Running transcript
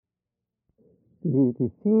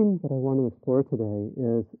The theme that I want to explore today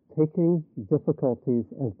is taking difficulties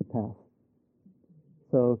as the path.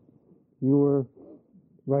 So you were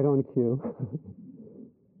right on cue.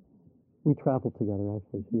 We traveled together,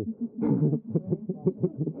 actually. She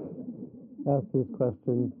asked this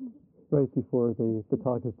question right before the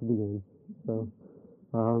talk is to begin. So,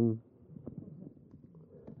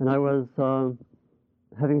 and I was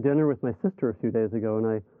having dinner with my sister a few days ago, and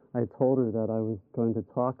I told her that I was going to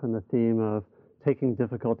talk on the theme of taking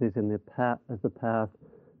difficulties in the path as the path,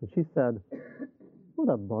 and she said, "What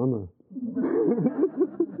a bummer."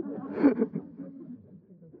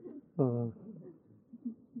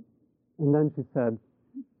 And then she said,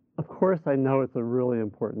 "Of course, I know it's a really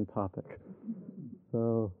important topic."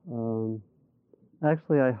 So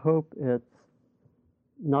actually, I hope it's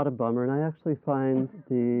not a bummer, and I actually find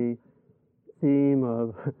the theme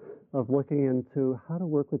of looking into how to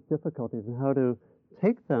work with difficulties and how to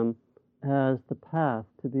take them as the path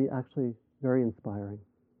to be actually very inspiring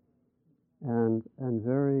and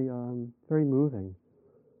very very moving.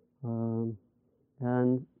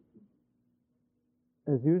 And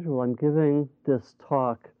as usual, I'm giving this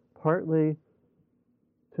talk partly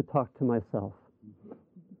to talk to myself,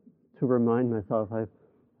 to remind myself. I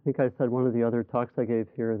think I said one of the other talks I gave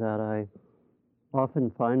here that I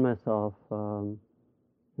often find myself,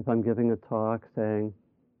 if I'm giving a talk, saying,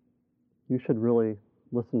 "You should really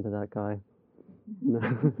listen to that guy."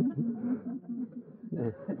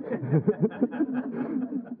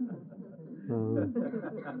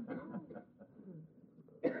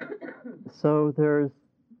 So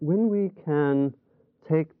when we can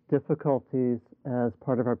take difficulties as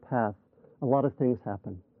part of our path, a lot of things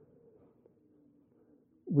happen.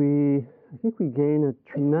 I think we gain a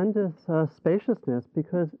tremendous spaciousness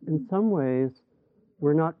because in some ways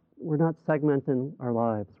we're not segmenting our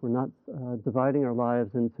lives. We're not dividing our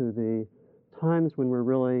lives into the times when we're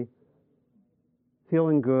really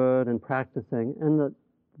feeling good and practicing, and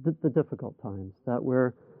the difficult times.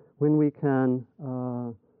 When we can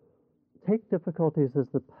take difficulties as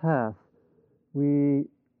the path,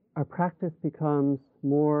 our practice becomes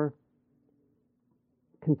more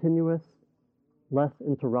continuous, less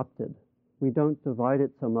interrupted. We don't divide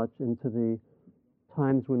it so much into the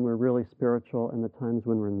times when we're really spiritual and the times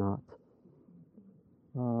when we're not.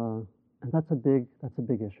 And that's a big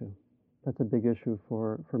issue. That's a big issue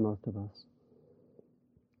for most of us.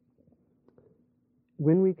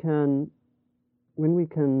 When we can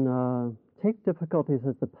take difficulties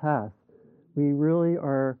as the path, we really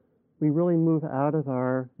move out of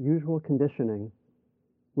our usual conditioning,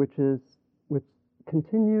 which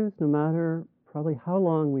continues no matter probably how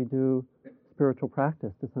long we do spiritual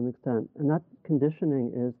practice to some extent. And that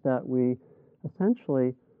conditioning is that we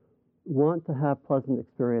essentially want to have pleasant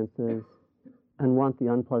experiences and want the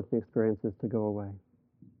unpleasant experiences to go away.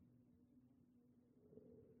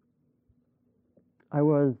 I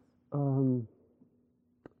was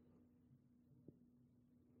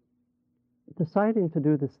deciding to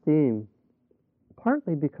do this theme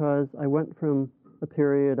partly because I went from a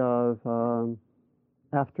period of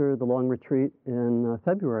after the long retreat in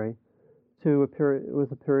February to it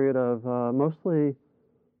was a period of mostly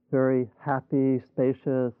very happy,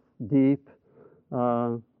 spacious, deep,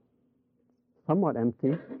 somewhat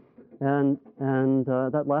empty, and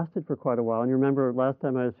that lasted for quite a while. And you remember last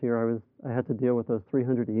time I was here, I had to deal with those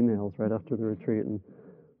 300 emails right after the retreat, and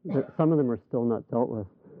some of them are still not dealt with,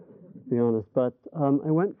 to be honest. But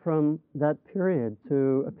I went from that period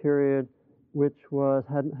to a period which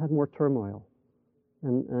had more turmoil.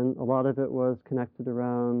 And a lot of it was connected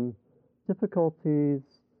around difficulties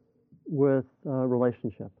with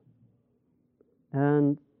relationship.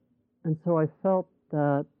 And so I felt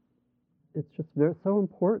that it's just so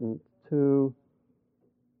important to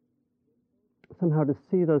somehow to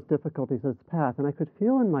see those difficulties as the path. And I could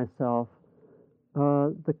feel in myself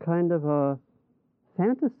the kind of a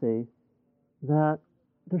fantasy that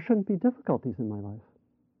there shouldn't be difficulties in my life.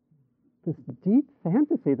 This deep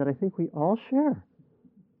fantasy that I think we all share.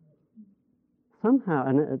 Somehow,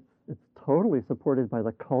 and it's totally supported by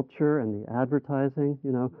the culture and the advertising,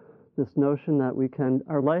 this notion that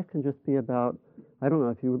our life can just be about, I don't know,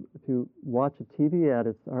 if you watch a TV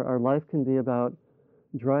ad, our life can be about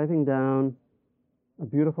driving down a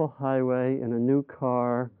beautiful highway in a new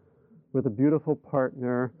car with a beautiful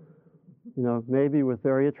partner, maybe with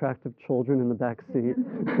very attractive children in the back seat,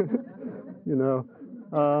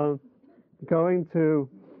 going to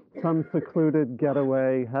some secluded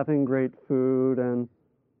getaway, having great food, and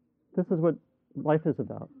this is what life is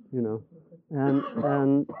about,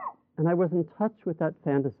 And I was in touch with that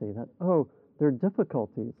fantasy that, there are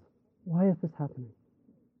difficulties. Why is this happening?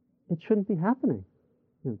 it shouldn't be happening.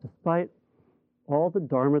 Despite all the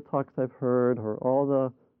Dharma talks I've heard or all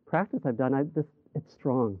the practice I've done, it's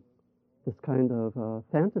strong. This kind of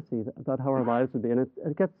fantasy about how our lives would be. And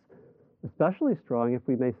it gets especially strong if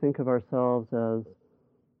we may think of ourselves as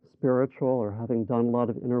spiritual or having done a lot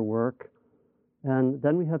of inner work. And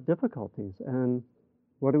then we have difficulties. And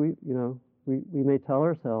what do we may tell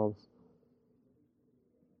ourselves,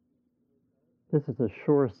 this is a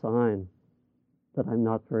sure sign that I'm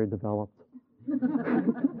not very developed.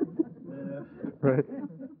 Right?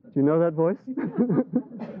 Do you know that voice?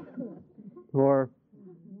 Or,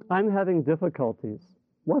 I'm having difficulties.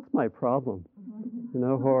 What's my problem?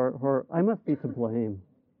 Or I must be to blame.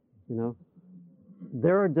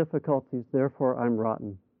 There are difficulties, therefore I'm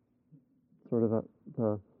rotten. Sort of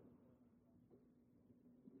the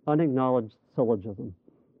unacknowledged syllogism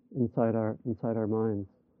inside our minds.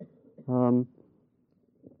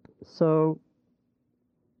 So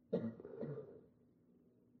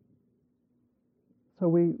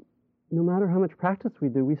we, no matter how much practice we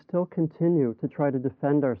do, we still continue to try to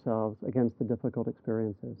defend ourselves against the difficult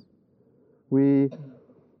experiences. We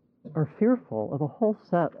are fearful of a whole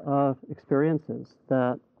set of experiences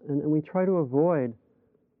and we try to avoid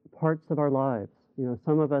parts of our lives.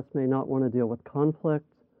 Some of us may not want to deal with conflict.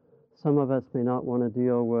 Some of us may not want to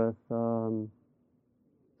deal with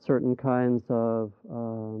certain kinds of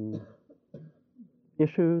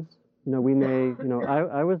issues. We may,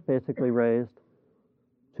 I was basically raised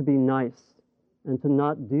to be nice and to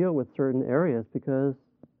not deal with certain areas because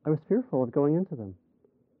I was fearful of going into them.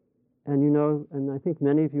 And and I think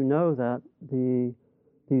many of you know that these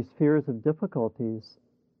fears of difficulties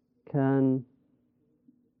can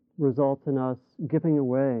result in us giving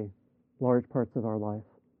away large parts of our life.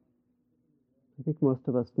 I think most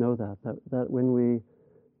of us know that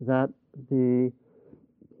the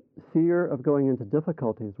fear of going into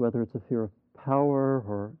difficulties, whether it's a fear of power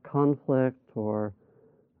or conflict or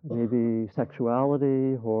maybe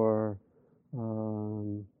sexuality or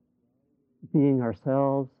being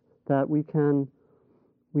ourselves, that we can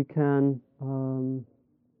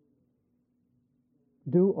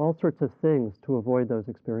do all sorts of things to avoid those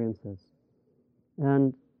experiences.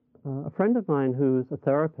 And a friend of mine who's a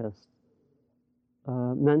therapist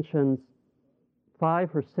mentions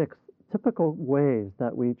 5 or 6 typical ways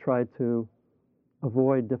that we try to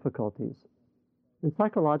avoid difficulties. In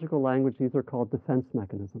psychological language, these are called defense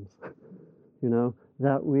mechanisms.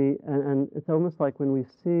 That and it's almost like when we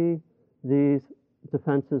see these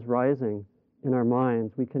defenses rising in our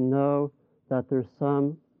minds, we can know that there's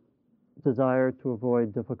some desire to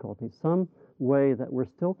avoid difficulties, some way that we're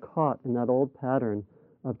still caught in that old pattern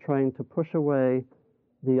of trying to push away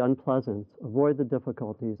the unpleasant, avoid the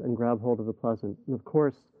difficulties, and grab hold of the pleasant. And of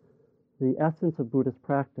course, the essence of Buddhist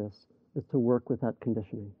practice is to work with that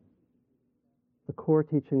conditioning. The core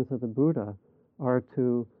teachings of the Buddha are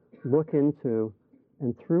to look into,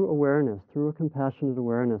 and through awareness, through a compassionate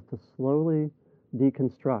awareness, to slowly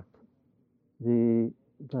deconstruct the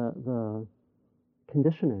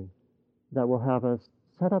conditioning that will have us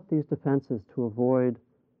set up these defenses to avoid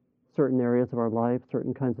certain areas of our life,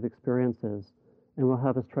 certain kinds of experiences, and will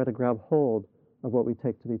have us try to grab hold of what we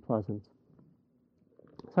take to be pleasant.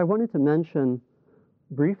 So I wanted to mention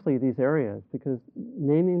briefly these areas because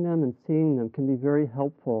naming them and seeing them can be very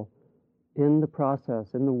helpful in the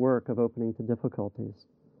process, in the work of opening to difficulties.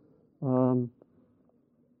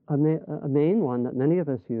 A main one that many of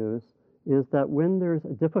us use is that when there's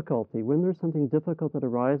a difficulty, when there's something difficult that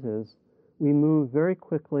arises, we move very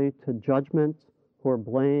quickly to judgment or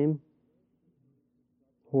blame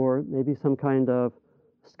or maybe some kind of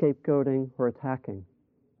scapegoating or attacking.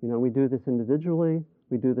 We do this individually,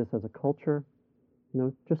 we do this as a culture.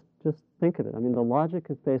 Just think of it. I mean, the logic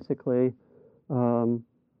is basically, I'm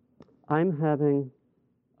having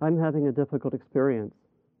a difficult experience.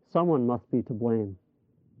 Someone must be to blame,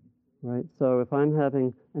 right? So if I'm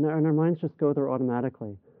having, and our minds just go there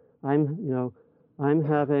automatically. I'm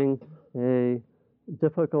having a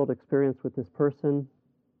difficult experience with this person,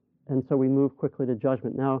 and so we move quickly to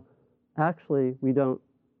judgment. Now, actually,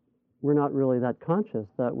 we're not really that conscious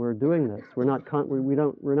that we're doing this. We're not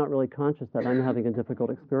really conscious that I'm having a difficult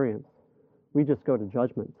experience. We just go to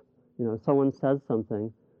judgment. Someone says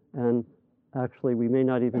something, and actually we may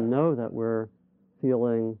not even know that we're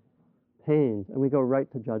feeling pained, and we go right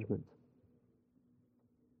to judgment.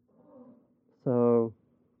 So,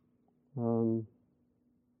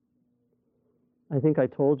 I think I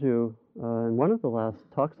told you in one of the last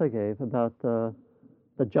talks I gave about the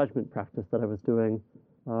judgment practice that I was doing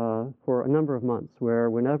for a number of months, where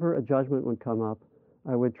whenever a judgment would come up,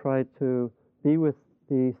 I would try to be with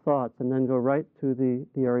the thoughts and then go right to the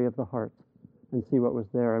area of the heart and see what was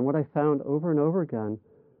there. And what I found over and over again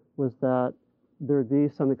was that there would be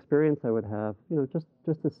some experience I would have, just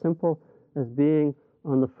as simple as being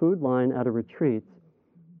on the food line at a retreat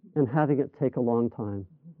and having it take a long time,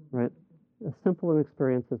 right? As simple an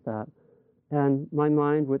experience as that. And my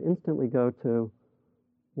mind would instantly go to,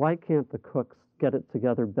 why can't the cooks get it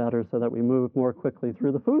together better so that we move more quickly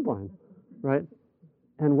through the food line, right?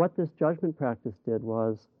 And what this judgment practice did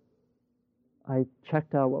was I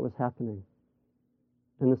checked out what was happening.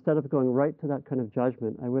 And instead of going right to that kind of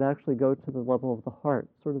judgment, I would actually go to the level of the heart,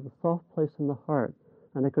 sort of the soft place in the heart.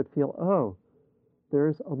 And I could feel, oh,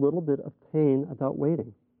 there's a little bit of pain about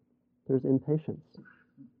waiting. There's impatience.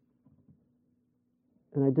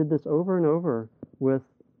 And I did this over and over with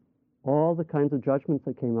all the kinds of judgments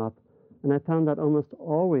that came up. And I found that almost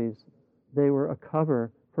always they were a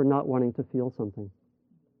cover for not wanting to feel something.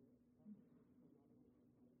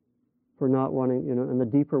 For not wanting, and the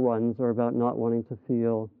deeper ones are about not wanting to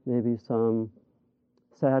feel maybe some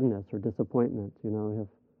sadness or disappointment.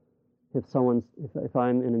 If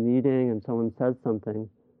I'm in a meeting and someone says something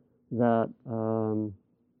that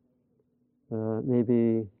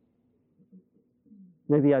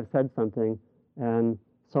maybe I've said something and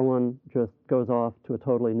someone just goes off to a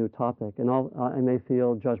totally new topic, and I may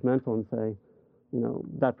feel judgmental and say,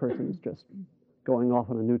 that person's just going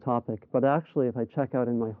off on a new topic. But actually, if I check out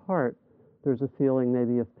in my heart, there's a feeling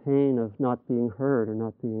maybe of pain of not being heard or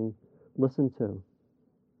not being listened to.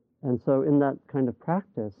 And so in that kind of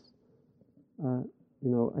practice,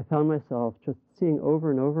 I found myself just seeing over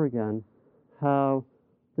and over again how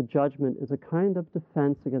the judgment is a kind of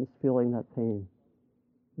defense against feeling that pain.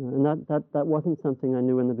 And that wasn't something I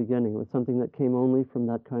knew in the beginning. It was something that came only from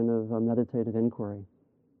that kind of meditative inquiry.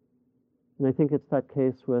 And I think it's that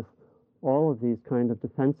case with all of these kind of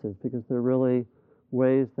defenses, because they're really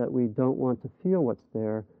ways that we don't want to feel what's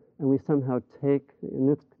there, and we somehow take, in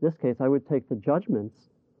this case, I would take the judgments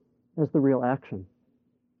as the real action,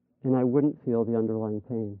 and I wouldn't feel the underlying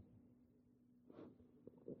pain.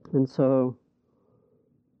 And so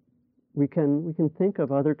we can think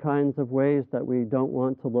of other kinds of ways that we don't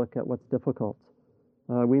want to look at what's difficult.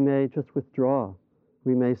 We may just withdraw.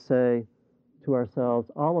 We may say to ourselves,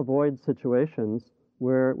 I'll avoid situations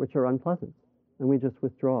which are unpleasant, and we just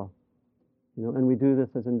withdraw. And we do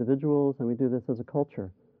this as individuals, and we do this as a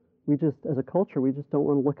culture. As a culture, we just don't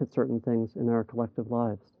want to look at certain things in our collective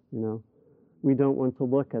lives. We don't want to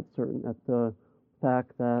look at the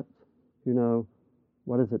fact that, 30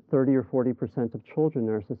 or 40% of children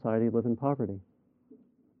in our society live in poverty.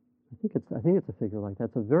 I think it's a figure like that.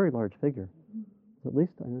 It's a very large figure. I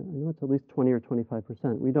know it's at least 20 or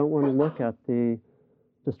 25%. We don't want to look at the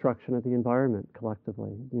destruction of the environment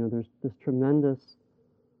collectively. There's this tremendous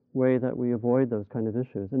way that we avoid those kind of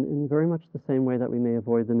issues, and in very much the same way that we may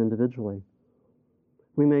avoid them individually.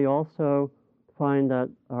 We may also find that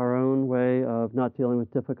our own way of not dealing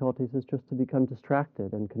with difficulties is just to become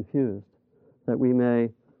distracted and confused. That we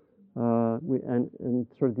may, and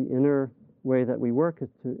sort of the inner way that we work is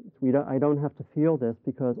I don't have to feel this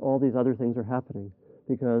because all these other things are happening,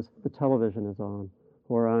 because the television is on,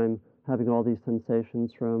 or I'm having all these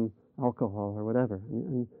sensations from alcohol or whatever.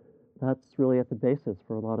 And that's really at the basis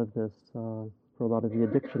for a lot of this, for a lot of the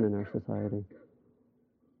addiction in our society.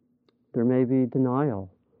 There may be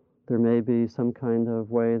denial. There may be some kind of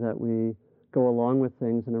way that we go along with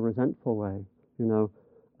things in a resentful way.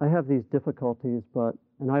 I have these difficulties,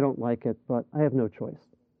 and I don't like it, but I have no choice.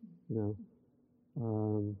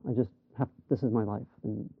 I just this is my life,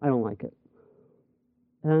 and I don't like it.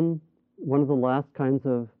 And one of the last kinds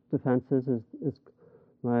of defenses is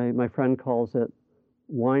my friend calls it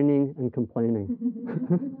whining and complaining.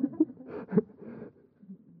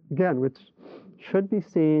 Again, which should be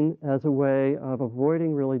seen as a way of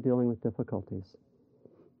avoiding really dealing with difficulties.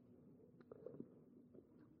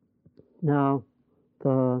 Now,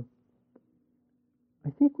 I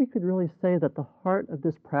think we could really say that the heart of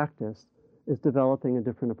this practice is developing a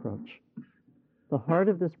different approach. The heart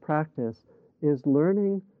of this practice is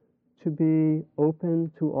learning to be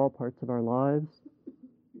open to all parts of our lives.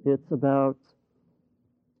 It's about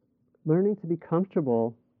learning to be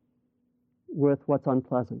comfortable with what's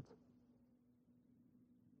unpleasant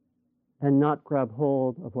and not grab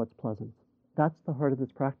hold of what's pleasant. That's the heart of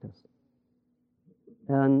this practice.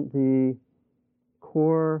 And the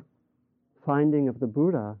core finding of the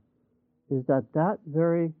Buddha is that that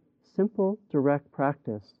very simple, direct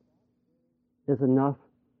practice is enough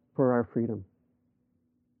for our freedom.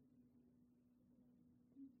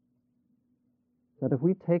 That if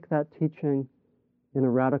we take that teaching in a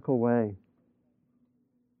radical way,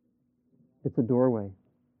 it's a doorway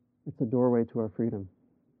It's a doorway to our freedom.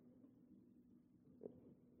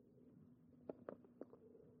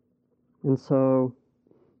 And so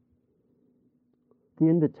the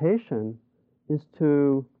invitation is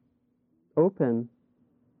to open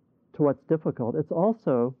to what's difficult. It's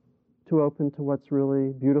also to open to what's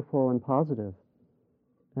really beautiful and positive.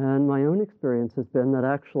 And my own experience has been that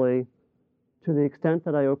actually, to the extent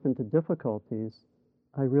that I open to difficulties,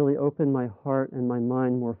 I really open my heart and my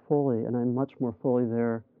mind more fully, and I'm much more fully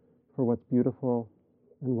there for what's beautiful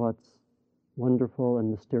and what's wonderful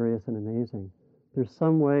and mysterious and amazing. There's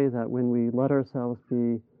some way that when we let ourselves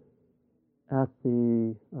be at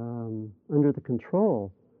the under the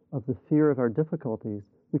control of the fear of our difficulties,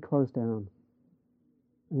 we close down,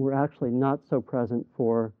 and we're actually not so present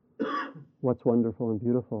for what's wonderful and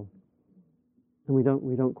beautiful, and we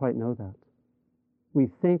don't quite know that. We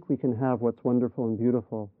think we can have what's wonderful and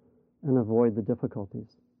beautiful and avoid the difficulties.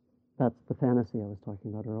 That's the fantasy I was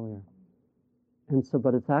talking about earlier. And so,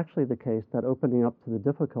 but it's actually the case that opening up to the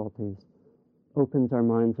difficulties opens our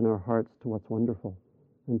minds and our hearts to what's wonderful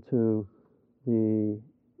and to the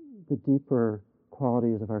deeper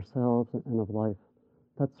qualities of ourselves and of life.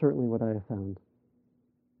 That's certainly what I have found.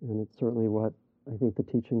 And it's certainly what I think the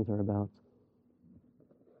teachings are about.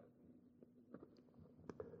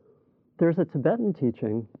 There's a Tibetan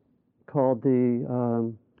teaching called the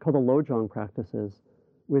Lojong practices,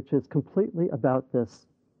 which is completely about this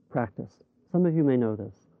practice. Some of you may know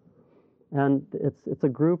this. And it's a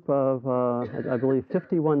group of, I believe,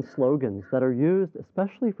 51 slogans that are used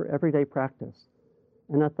especially for everyday practice.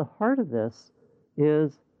 And at the heart of this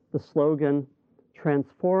is the slogan,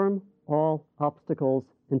 transform all obstacles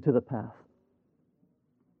into the path.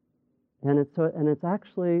 And it's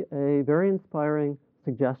actually a very inspiring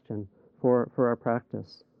suggestion for our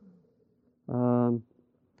practice.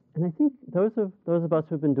 And I think those of us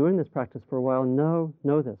who've been doing this practice for a while know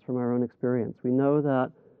this from our own experience. We know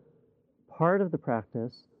that part of the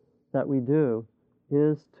practice that we do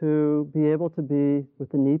is to be able to be with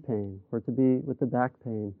the knee pain or to be with the back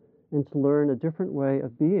pain and to learn a different way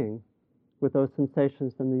of being with those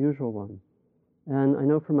sensations than the usual one. And I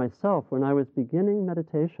know for myself, when I was beginning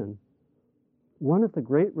meditation, one of the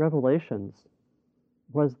great revelations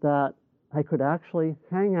was that I could actually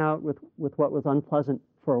hang out with what was unpleasant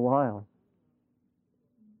for a while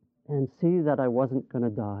and see that I wasn't going to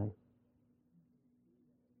die.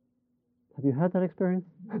 Have you had that experience?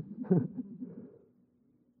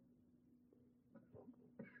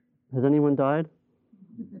 Has anyone died?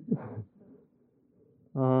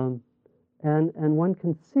 And one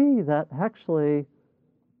can see that actually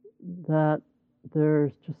that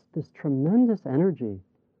there's just this tremendous energy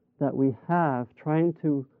that we have trying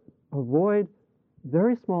to avoid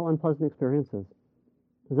very small unpleasant experiences.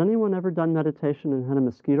 Has anyone ever done meditation and had a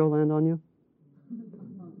mosquito land on you?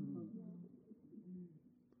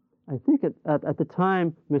 I think at the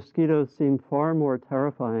time, mosquitoes seemed far more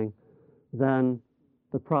terrifying than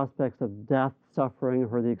the prospects of death, suffering,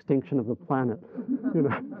 or the extinction of the planet. You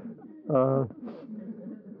know,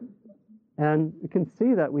 and you can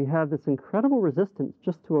see that we have this incredible resistance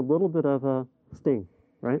just to a little bit of a sting,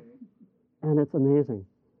 right? And it's amazing.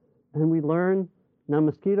 And we learn, now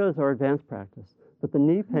mosquitoes are advanced practice, but the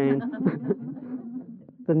knee pain,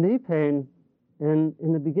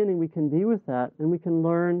 in the beginning we can be with that and we can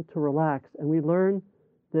learn to relax, and we learn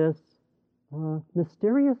this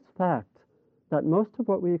mysterious fact that most of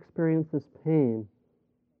what we experience as pain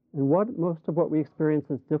and most of what we experience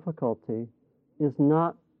as difficulty is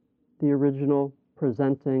not the original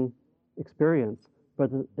presenting experience, but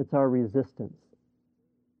it's our resistance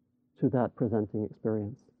to that presenting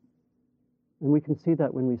experience. And we can see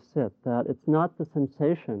that when we sit, that it's not the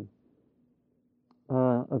sensation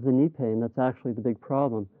of the knee pain that's actually the big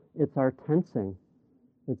problem. It's our tensing.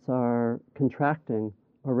 It's our contracting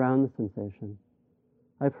around the sensation.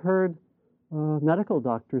 I've heard medical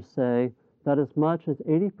doctors say that as much as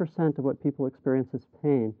 80% of what people experience as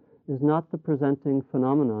pain is not the presenting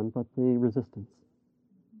phenomenon, but the resistance.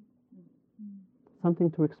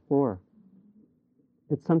 Something to explore.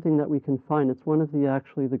 It's something that we can find. It's one of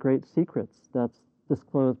the great secrets that's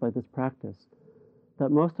disclosed by this practice, that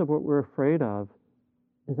most of what we're afraid of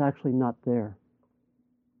is actually not there.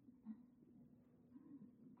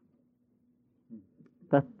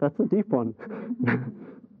 That's a deep one.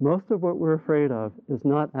 Most of what we're afraid of is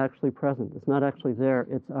not actually present. It's not actually there.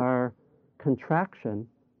 It's our contraction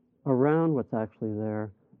around what's actually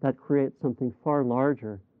there that creates something far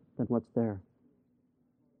larger than what's there.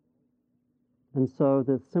 And so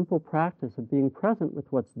this simple practice of being present with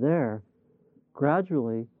what's there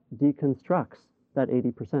gradually deconstructs that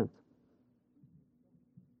 80%.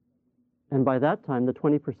 And by that time, the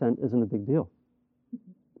 20% isn't a big deal.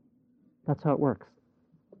 That's how it works.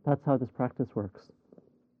 That's how this practice works.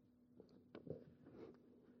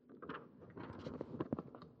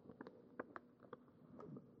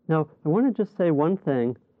 Now, I want to just say one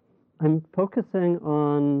thing. I'm focusing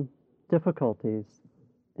on difficulties.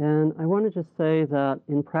 And I want to just say that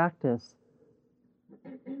in practice,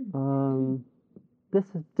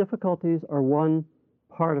 difficulties are one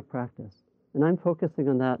part of practice. And I'm focusing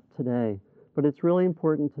on that today. But it's really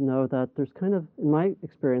important to know that there's kind of, in my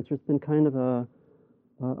experience, there's been kind of a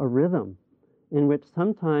rhythm in which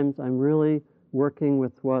sometimes I'm really working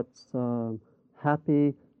with what's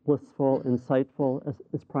happy, blissful, insightful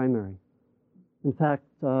as primary. In fact,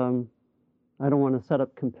 I don't want to set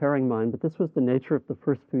up comparing mine, but this was the nature of the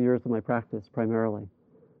first few years of my practice primarily,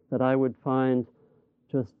 that I would find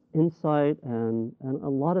just insight and a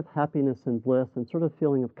lot of happiness and bliss and sort of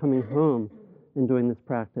feeling of coming home in doing this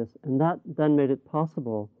practice. And that then made it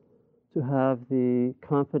possible to have the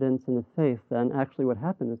confidence and the faith. And actually what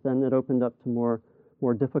happened is then it opened up to more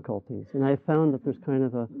difficulties. And I found that there's kind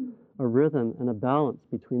of a rhythm and a balance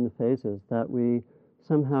between the phases that we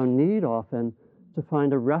somehow need often to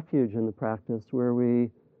find a refuge in the practice where we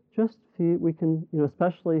just feel we can,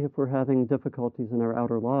 especially if we're having difficulties in our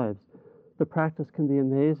outer lives, the practice can be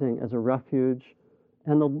amazing as a refuge.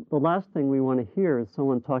 And the last thing we want to hear is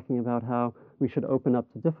someone talking about how we should open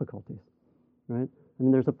up to difficulties, right? I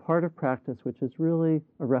mean, there's a part of practice which is really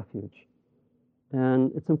a refuge.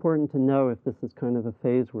 And it's important to know if this is kind of a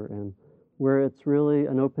phase we're in, where it's really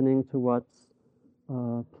an opening to what's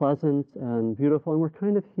pleasant and beautiful, and we're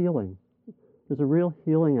kind of healing. There's a real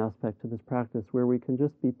healing aspect to this practice where we can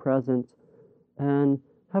just be present and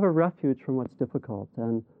have a refuge from what's difficult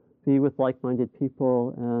and be with like-minded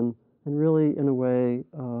people and really, in a way,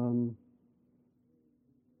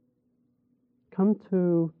 come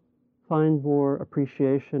to find more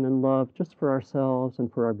appreciation and love just for ourselves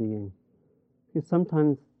and for our being. Because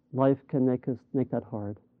sometimes life can make that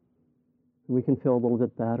hard. We can feel a little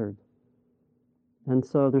bit battered. And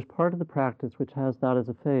so there's part of the practice which has that as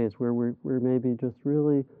a phase where we're maybe just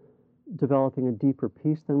really developing a deeper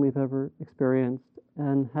peace than we've ever experienced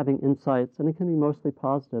and having insights, and it can be mostly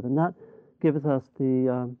positive. And that gives us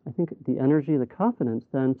I think, the energy, the confidence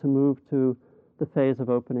then to move to the phase of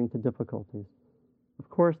opening to difficulties. Of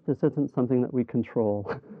course, this isn't something that we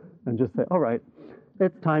control and just say, all right,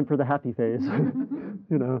 it's time for the happy phase,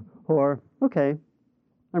 or, okay,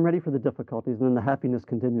 I'm ready for the difficulties, and then the happiness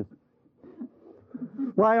continues.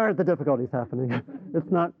 Why aren't the difficulties happening?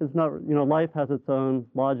 It's not, life has its own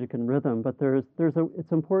logic and rhythm, but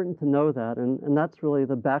it's important to know that, and that's really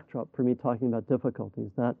the backdrop for me talking about difficulties,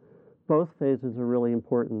 that both phases are really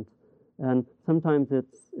important. And sometimes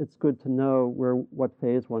it's good to know what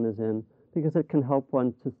phase one is in, because it can help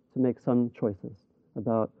one to make some choices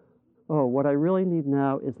about, what I really need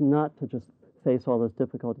now is not to just face all those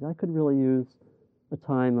difficulties. I could really use a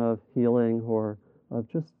time of healing or of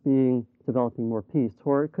just developing more peace.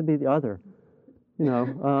 Or it could be the other,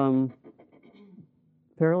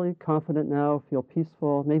 fairly confident now, feel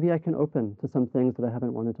peaceful. Maybe I can open to some things that I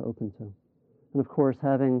haven't wanted to open to. And of course,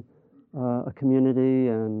 having a community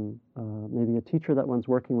and maybe a teacher that one's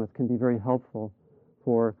working with can be very helpful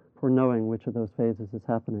for knowing which of those phases is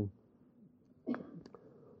happening.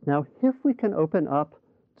 Now, if we can open up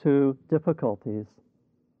to difficulties,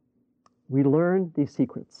 we learn these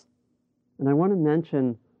secrets. And I want to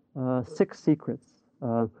mention 6 secrets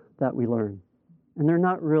that we learn. And they're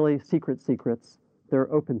not really secrets,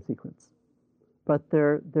 they're open secrets. But they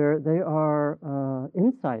are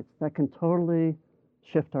insights that can totally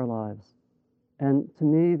shift our lives. And to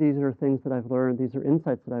me, these are things that I've learned, these are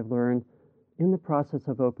insights that I've learned in the process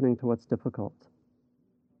of opening to what's difficult.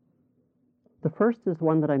 The first is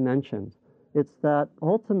one that I mentioned. It's that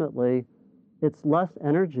ultimately, it's less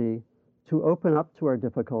energy to open up to our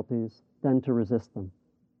difficulties than to resist them.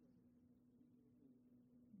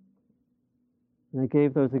 And I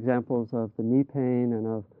gave those examples of the knee pain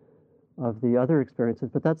and of the other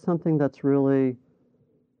experiences, but that's something that's really,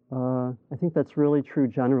 I think that's really true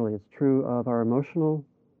generally. It's true of our emotional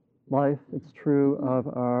life. It's true of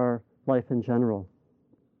our life in general.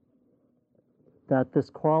 That this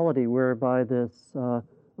quality whereby this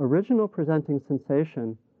original presenting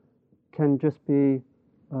sensation can just be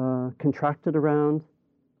contracted around.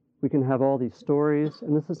 We can have all these stories,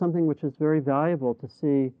 and this is something which is very valuable to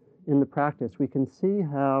see in the practice. We can see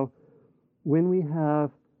how when we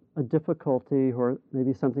have a difficulty or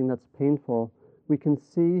maybe something that's painful, we can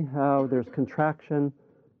see how there's contraction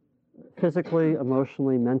physically,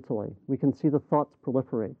 emotionally, mentally. We can see the thoughts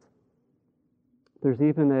proliferate. There's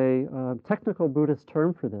even a technical Buddhist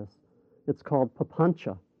term for this, It's called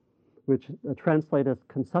papancha, which translates as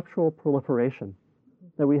conceptual proliferation,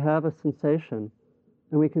 that we have a sensation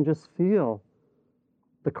and we can just feel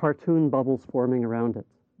the cartoon bubbles forming around it.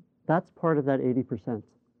 That's part of that 80%.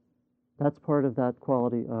 That's part of that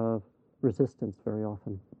quality of resistance very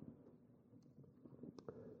often.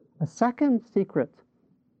 A second secret,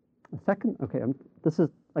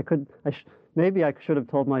 maybe I should have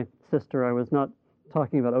told my sister I was not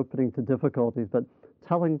talking about opening to difficulties, but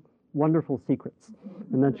telling wonderful secrets.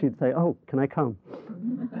 And then she'd say, oh, can I come?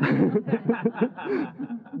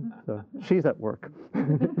 So she's at work.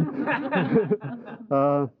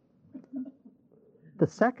 The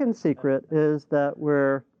second secret is that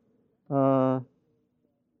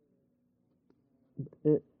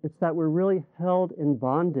it's that we're really held in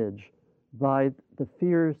bondage by the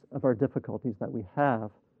fears of our difficulties that we have.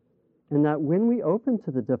 And that when we open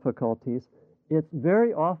to the difficulties, it's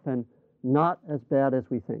very often not as bad as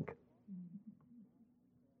we think.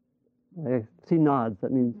 I see nods.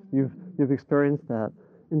 That means you've experienced that.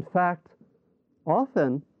 In fact,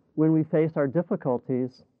 often when we face our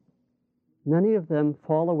difficulties, many of them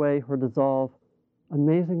fall away or dissolve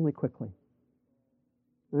amazingly quickly.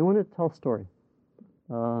 And I want to tell a story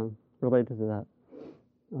related to that.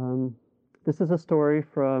 This is a story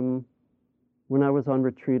from when I was on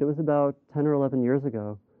retreat. It was about 10 or 11 years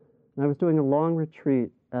ago. And I was doing a long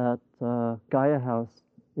retreat at Gaia House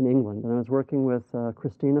in England. And I was working with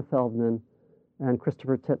Christina Feldman and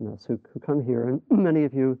Christopher Titmus, who come here. And many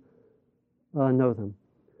of you know them.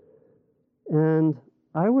 And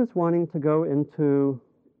I was wanting to go into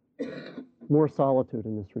more solitude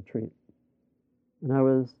in this retreat. And I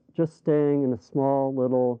was just staying in a small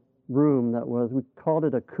little room that was, we called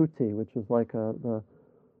it a kuti, which is like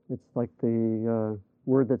it's like the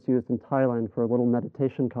word that's used in Thailand for a little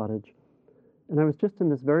meditation cottage. And I was just in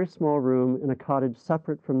this very small room in a cottage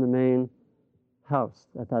separate from the main house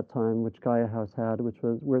at that time, which Gaia House had, which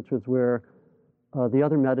was where the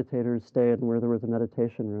other meditators stayed and where there was a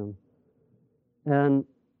meditation room. And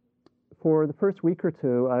for the first week or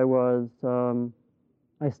two,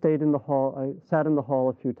 I stayed in the hall. I sat in the hall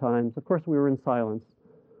a few times. Of course, we were in silence,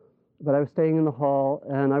 but I was staying in the hall,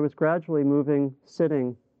 and I was gradually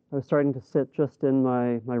sitting. I was starting to sit just in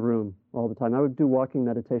my room all the time. I would do walking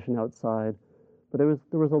meditation outside, but there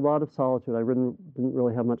was a lot of solitude. I didn't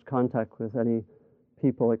really have much contact with any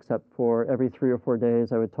people except for every 3 or 4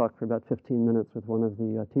 days I would talk for about 15 minutes with one of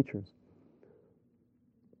the teachers.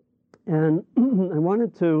 And I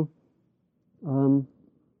wanted to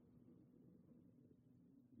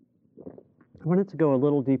go a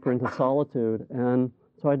little deeper into solitude, and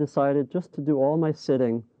so I decided just to do all my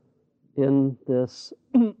sitting in this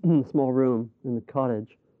small room in the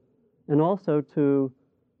cottage, and also to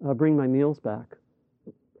bring my meals back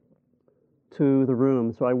to the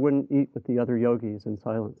room so I wouldn't eat with the other yogis in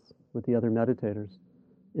silence, with the other meditators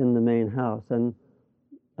in the main house. And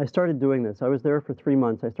I started doing this. I was there for 3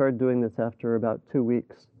 months. I started doing this after about 2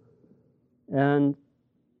 weeks. And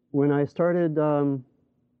when I started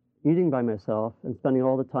eating by myself and spending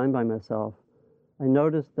all the time by myself, I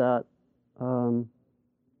noticed that I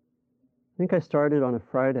think I started on a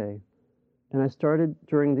Friday, and I started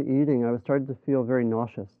during the eating, I was starting to feel very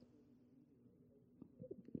nauseous.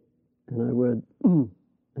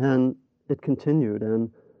 And it continued,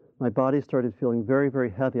 and my body started feeling very, very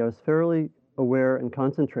heavy. I was fairly aware and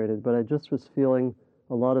concentrated, but I just was feeling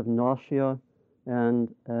a lot of nausea and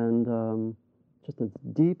just a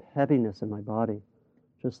deep heaviness in my body,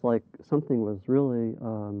 just like something was really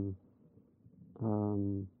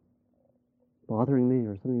bothering me,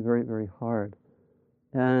 or something very, very hard.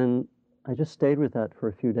 And I just stayed with that for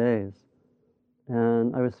a few days,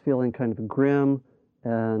 and I was feeling kind of grim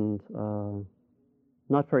and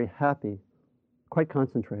not very happy, quite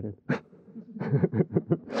concentrated.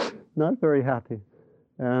 Not very happy.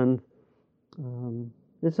 And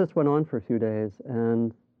this just went on for a few days.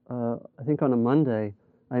 And I think on a Monday,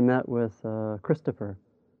 I met with Christopher,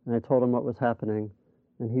 and I told him what was happening.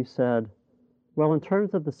 And he said, well, in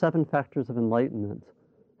terms of the 7 factors of enlightenment,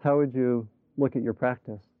 how would you look at your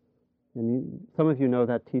practice? And some of you know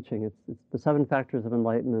that teaching. It's the 7 factors of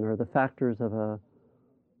enlightenment, or the factors of a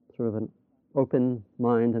sort of an open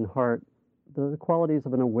mind and heart, the qualities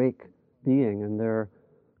of an awake being, and their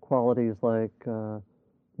qualities like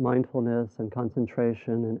mindfulness and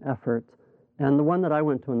concentration and effort. And the one that I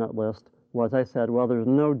went to in that list was, I said, well, there's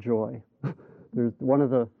no joy. There's one of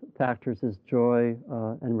the factors is joy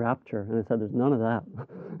and rapture, and I said, there's none of that.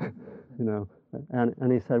 You know.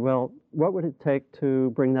 And he said, well, what would it take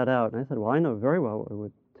to bring that out? And I said, well, I know very well what it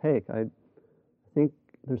would take. I think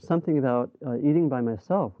there's something about eating by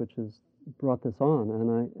myself which has brought this on,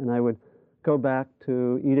 and I would go back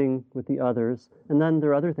to eating with the others. And then there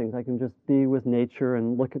are other things. I can just be with nature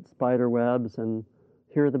and look at spider webs and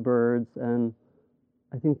hear the birds. And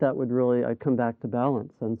I think that would really, I'd come back to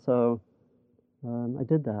balance. And so I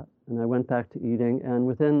did that. And I went back to eating. And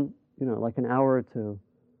within, like an hour or two,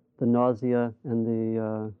 the nausea and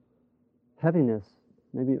the heaviness,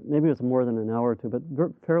 maybe it was more than an hour or two,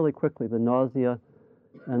 but fairly quickly, the nausea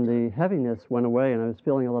and the heaviness went away. And I was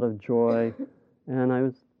feeling a lot of joy. And I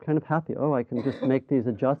was kind of happy. Oh, I can just make these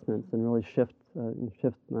adjustments and really shift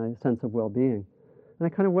my sense of well-being. And I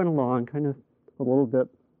kind of went along, kind of a little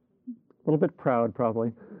bit proud,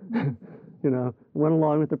 probably, went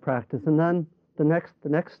along with the practice. And then the next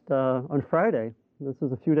on Friday, this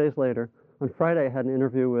was a few days later. On Friday, I had an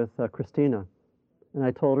interview with Christina, and I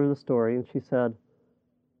told her the story, and she said,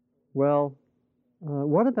 "Well,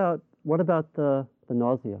 what about the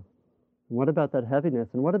nausea? What about that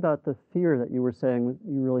heaviness? And what about the fear that you were saying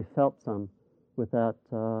you really felt some with that,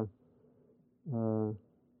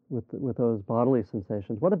 with those bodily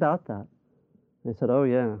sensations? What about that?" And I said, "Oh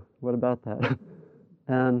yeah, what about that?"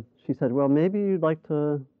 And she said, "Well, maybe you'd like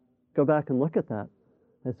to go back and look at that."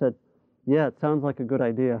 I said, "Yeah, it sounds like a good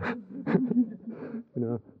idea."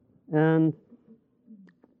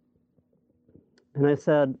 And I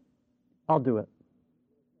said, "I'll do it."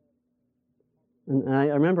 And I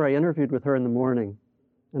remember I interviewed with her in the morning,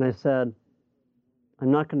 and I said,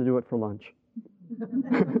 "I'm not going to do it for lunch."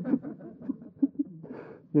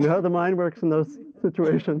 You know how the mind works in those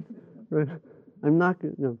situations, right? I'm not,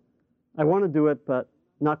 I want to do it, but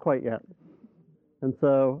not quite yet. And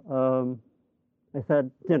so I said,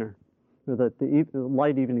 dinner, or the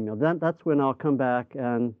light evening meal. That's when I'll come back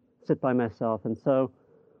and sit by myself. And so,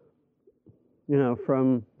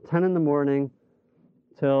 from 10 in the morning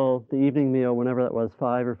till the evening meal, whenever that was,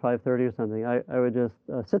 5 or 5:30 or something, I would just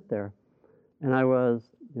sit there. And I was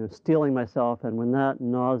steeling myself, and when that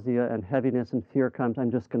nausea and heaviness and fear comes,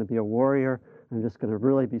 I'm just going to be a warrior. I'm just going to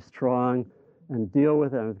really be strong and deal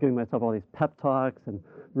with it. I was giving myself all these pep talks and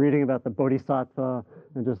reading about the bodhisattva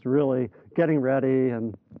and just really getting ready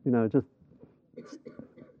and,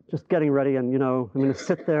 just getting ready. And, I'm going to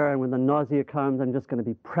sit there, and when the nausea comes, I'm just going to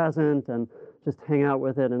be present and just hang out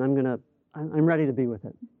with it. And I'm ready to be with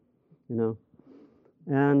it,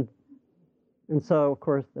 And so, of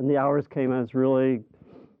course, and the hours came, I was really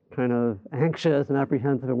kind of anxious and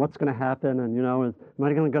apprehensive, and what's going to happen, and, am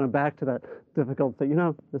I going to go back to that difficult thing?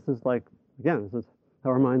 This is like, again, this is how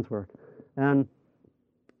our minds work. And,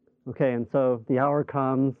 okay, and so the hour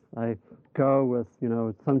comes, I go with,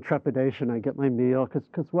 some trepidation, I get my meal,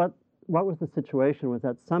 because what was the situation was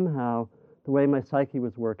that somehow, the way my psyche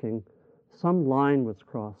was working, some line was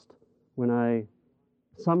crossed when I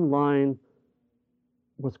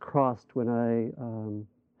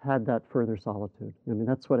had that further solitude. I mean,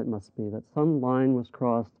 that's what it must be, that some line was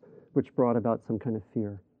crossed which brought about some kind of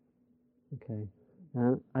fear. Okay.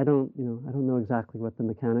 And I don't know exactly what the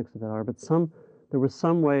mechanics of that are, but there was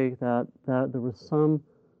some way that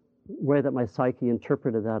my psyche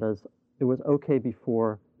interpreted that as it was okay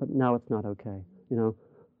before, but now it's not okay.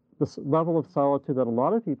 This level of solitude that a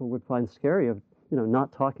lot of people would find scary, of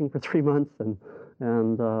not talking for 3 months and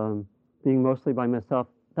being mostly by myself,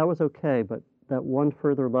 that was okay, but that one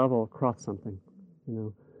further level crossed something,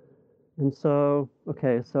 And so,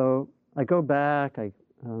 okay, so I go back, I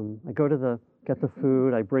go to get the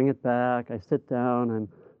food, I bring it back, I sit down, I'm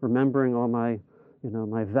remembering all my,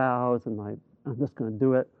 my vows, and I'm just going to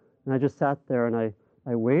do it. And I just sat there, and I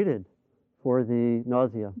waited for the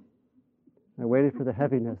nausea. I waited for the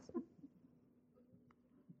heaviness.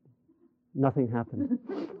 Nothing happened.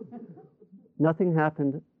 Nothing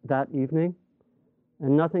happened that evening,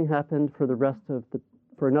 and nothing happened for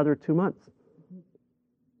for another 2 months.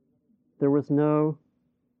 There was no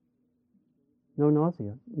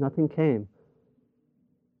nausea. Nothing came.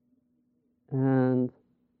 And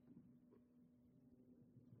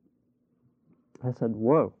I said,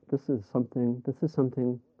 whoa, this is something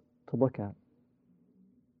to look at.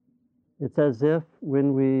 It's as if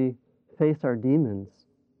when we face our demons,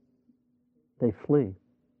 they flee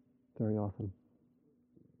very often.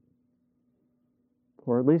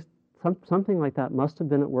 Or at least something like that must have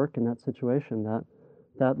been at work in that situation,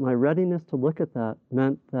 that my readiness to look at that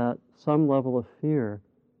meant that some level of fear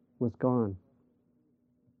was gone.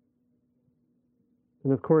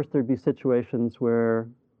 And of course, there'd be situations where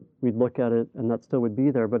we'd look at it and that still would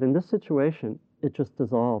be there. But in this situation, it just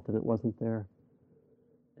dissolved and it wasn't there.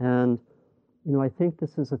 And, I think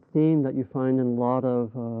this is a theme that you find in a lot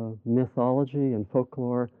of mythology and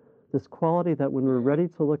folklore, this quality that when we're ready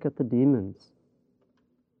to look at the demons,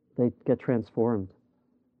 they get transformed.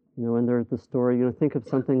 You know, and there's the story, you know, think of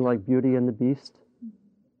something like Beauty and the Beast,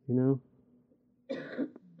 you know,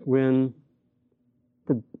 when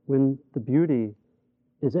the beauty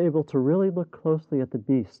is able to really look closely at the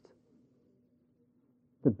beast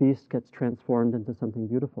gets transformed into something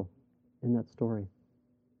beautiful in that story.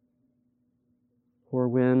 Or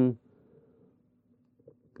when,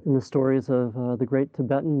 in the stories of the great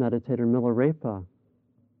Tibetan meditator Milarepa,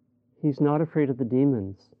 he's not afraid of the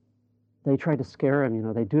demons. They try to scare him, you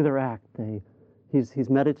know, they do their act. He's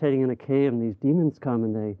meditating in a cave and these demons come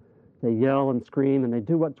and they yell and scream and they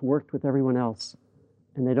do what's worked with everyone else.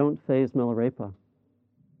 And they don't faze Milarepa.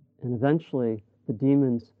 And eventually the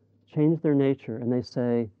demons change their nature and they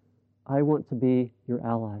say, I want to be your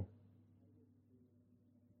ally.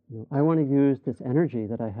 You know, I want to use this energy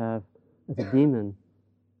that I have as a demon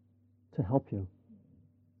to help you.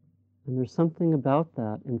 And there's something about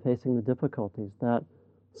that in facing the difficulties that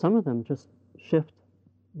some of them just shift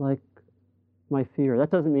like my fear.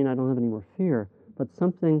 That doesn't mean I don't have any more fear, but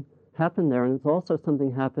something happened there, and it's also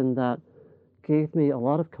something happened that gave me a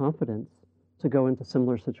lot of confidence to go into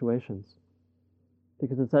similar situations.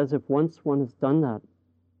 Because it's as if once one has done that,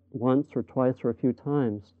 once or twice or a few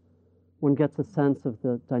times, one gets a sense of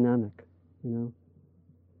the dynamic, you know.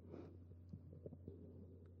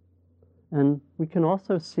 And we can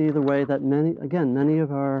also see the way that many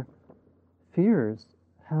of our fears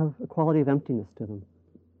have a quality of emptiness to them.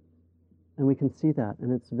 And we can see that,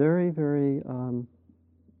 and it's very, very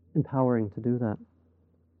empowering to do that.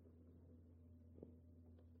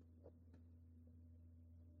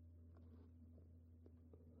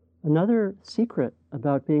 Another secret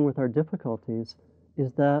about being with our difficulties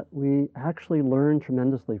is that we actually learn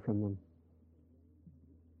tremendously from them.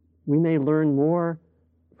 We may learn more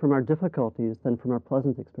from our difficulties than from our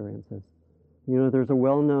pleasant experiences. You know, there's a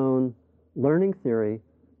well-known learning theory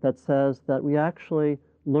that says that we actually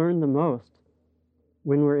learn the most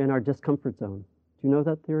when we're in our discomfort zone. Do you know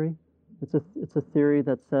that theory? It's a theory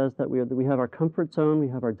that says that we have our comfort zone, we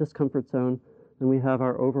have our discomfort zone, and we have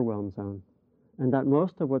our overwhelm zone. And that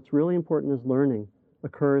most of what's really important as learning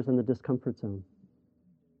occurs in the discomfort zone,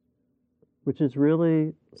 which is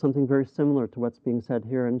really something very similar to what's being said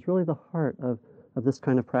here, and it's really the heart of this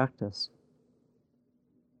kind of practice.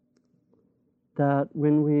 That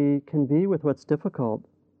when we can be with what's difficult,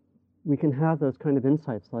 we can have those kind of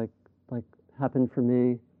insights like happened for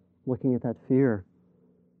me looking at that fear.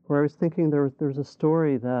 Where I was thinking there's a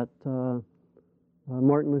story that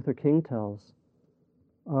Martin Luther King tells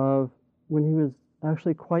of when he was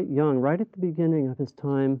actually quite young, right at the beginning of his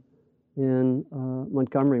time in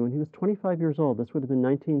Montgomery, when he was 25 years old. This would have been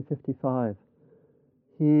 1955.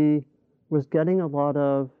 He was getting a lot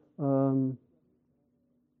of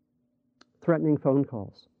threatening phone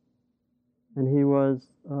calls. And he was,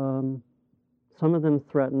 some of them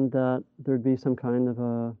threatened that there'd be some kind of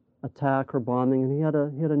a attack or bombing, and he had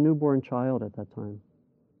a newborn child at that time.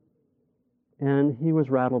 And he was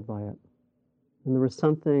rattled by it. And there was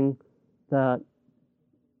something that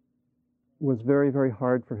was very, very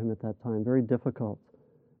hard for him at that time, very difficult.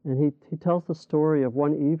 And he tells the story of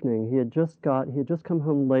one evening, he had just come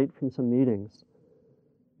home late from some meetings,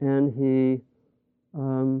 and they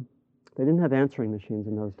didn't have answering machines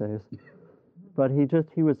in those days, but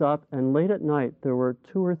he was up, and late at night there were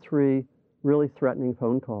 2 or 3 really threatening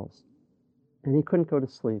phone calls, and he couldn't go to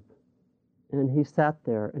sleep. And he sat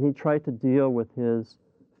there and he tried to deal with his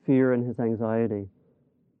fear and his anxiety.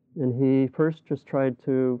 And he first just tried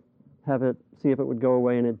to see if it would go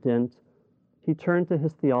away, and it didn't. He turned to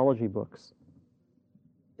his theology books.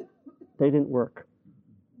 They didn't work.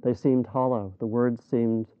 They seemed hollow. The words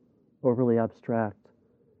seemed overly abstract.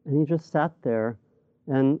 And he just sat there,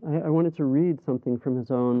 and I wanted to read something from his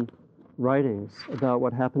own writings about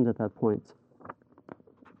what happened at that point.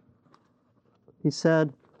 He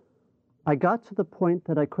said, I got to the point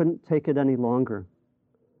that I couldn't take it any longer.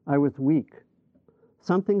 I was weak.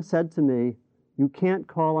 Something said to me, you can't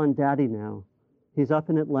call on Daddy now. He's up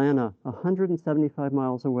in Atlanta, 175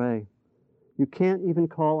 miles away. You can't even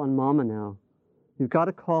call on Mama now. You've got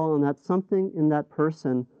to call on that something in that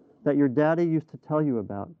person that your daddy used to tell you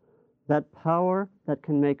about. That power that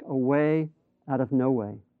can make a way out of no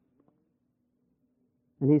way.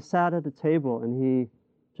 And he sat at a table, and he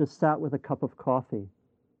just sat with a cup of coffee.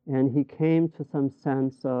 And he came to some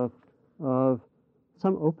sense of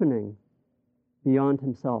some opening beyond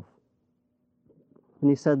himself. And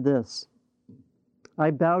he said this, I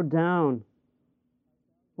bowed down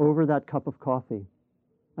over that cup of coffee.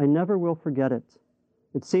 I never will forget it.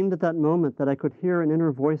 It seemed at that moment that I could hear an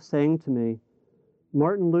inner voice saying to me,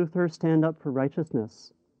 Martin Luther, stand up for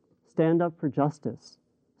righteousness. Stand up for justice.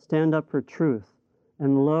 Stand up for truth.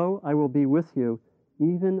 And lo, I will be with you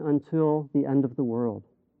even until the end of the world.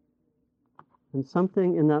 And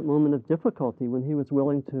something in that moment of difficulty, when he was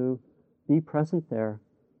willing to be present there,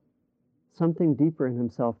 something deeper in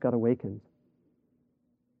himself got awakened.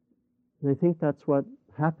 And I think that's what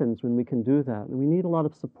happens when we can do that. And we need a lot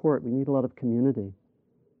of support. We need a lot of community.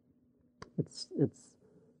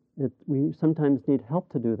 We sometimes need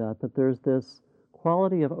help to do that, but there's this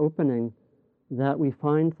quality of opening that we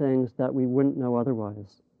find things that we wouldn't know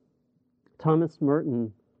otherwise. Thomas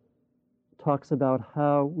Merton talks about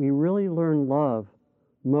how we really learn love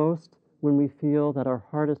most when we feel that our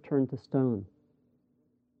heart is turned to stone.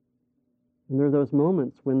 And there are those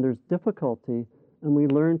moments when there's difficulty and we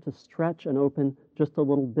learn to stretch and open just a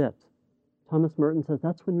little bit. Thomas Merton says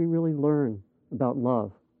that's when we really learn about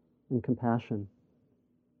love and compassion.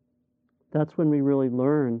 That's when we really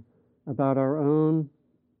learn about our own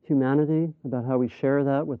humanity, about how we share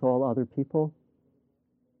that with all other people.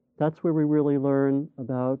 That's where we really learn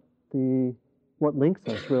about what links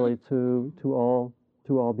us really to all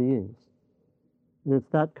beings. And it's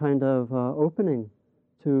that kind of opening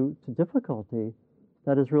to difficulty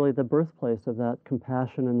that is really the birthplace of that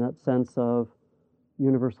compassion and that sense of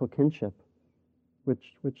universal kinship,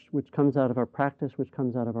 which comes out of our practice, which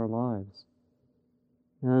comes out of our lives.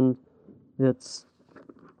 And it's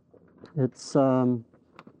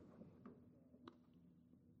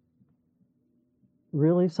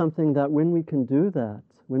really something that when we can do that,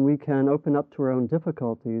 when we can open up to our own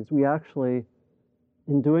difficulties, we actually,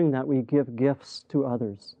 in doing that, we give gifts to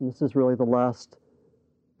others. And this is really the last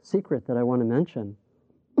secret that I want to mention,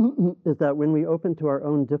 is that when we open to our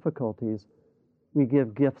own difficulties, we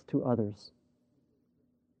give gifts to others.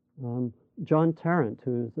 John Tarrant,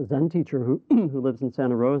 who's a Zen teacher who lives in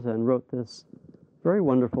Santa Rosa and wrote this very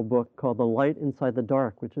wonderful book called The Light Inside the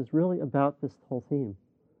Dark, which is really about this whole theme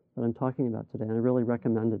that I'm talking about today, and I really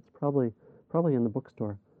recommend it. It's probably in the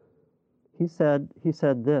bookstore. He said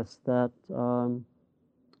this, that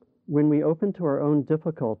when we open to our own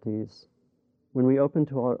difficulties, when we open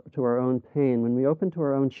to our own pain, when we open to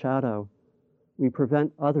our own shadow, we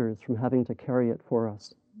prevent others from having to carry it for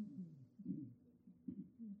us.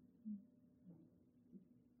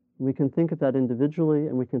 We can think of that individually,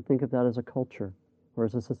 and we can think of that as a culture or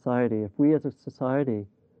as a society. If we as a society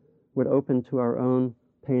would open to our own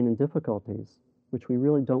pain and difficulties, which we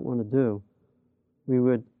really don't want to do, we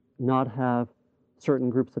would not have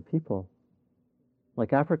certain groups of people.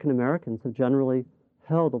 Like African Americans have generally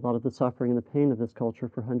held a lot of the suffering and the pain of this culture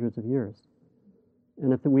for hundreds of years.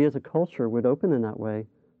 And if we as a culture would open in that way,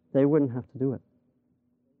 they wouldn't have to do it.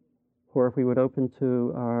 Or if we would open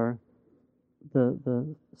to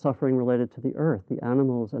the suffering related to the earth, the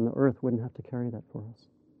animals and the earth wouldn't have to carry that for us.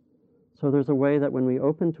 So there's a way that when we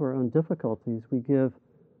open to our own difficulties,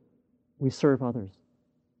 we serve others.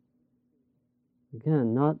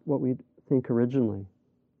 Again, not what we think originally,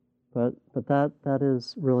 but that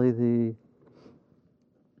is really the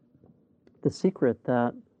secret,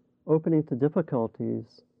 that opening to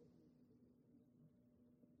difficulties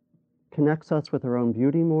connects us with our own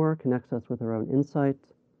beauty more, connects us with our own insight.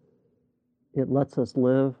 It lets us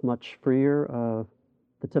live much freer of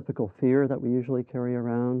the typical fear that we usually carry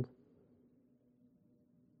around.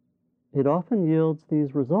 It often yields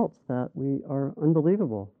these results that are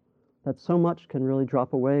unbelievable, that so much can really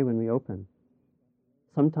drop away when we open.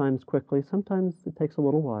 Sometimes quickly, sometimes it takes a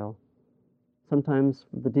little while. Sometimes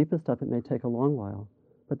the deepest stuff, it may take a long while,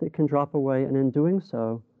 but it can drop away, and in doing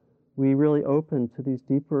so, we really open to these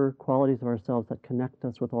deeper qualities of ourselves that connect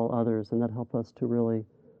us with all others and that help us to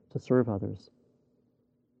serve others.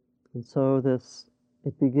 And so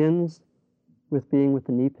it begins with being with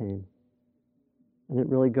the knee pain. And it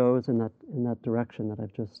really goes in that direction that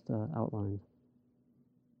I've just outlined.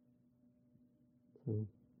 So,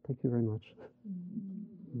 thank you very much.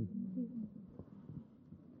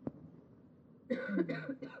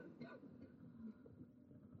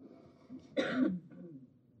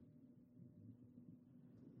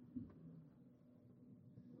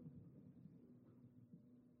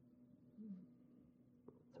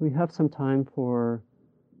 So we have some time for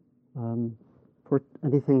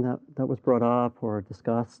anything that was brought up or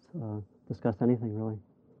discussed anything really.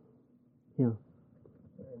 Yeah.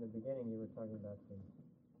 In the beginning, you were talking about the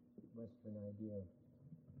Western idea of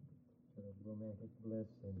sort of romantic bliss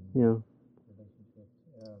and relationships,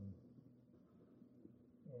 and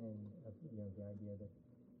the idea that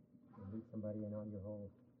you meet somebody and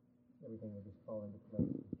everything will just fall into place.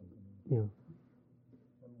 Yeah.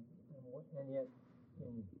 And yet,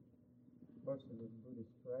 in most of the Buddhist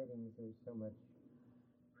writings, there's so much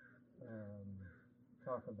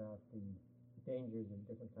talk about the dangers of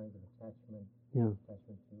different kinds of attachment. Yeah.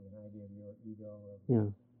 Attachment to an idea of your ego, of Yeah.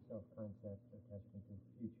 self-concept, attachment to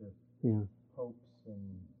future Yeah. hopes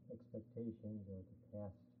and expectations, or to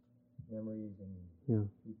past memories and Yeah.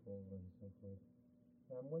 people and so forth.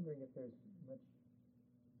 And I'm wondering if there's much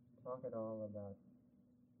talk at all about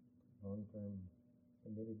long-term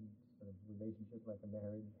committed sort of relationship like a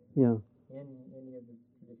marriage Yeah. in any of the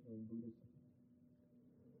traditional Buddhist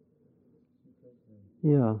sutras?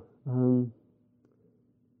 Yeah.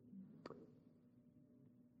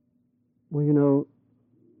 Well, you know,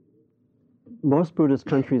 most Buddhist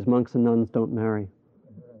countries, monks and nuns don't marry.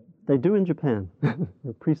 Right. They do in Japan.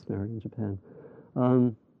 Or priests marry in Japan.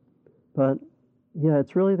 But yeah,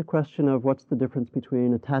 it's really the question of what's the difference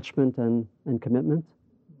between attachment and commitment.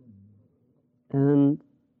 And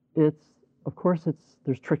it's, of course,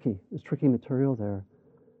 there's tricky material there.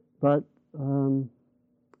 But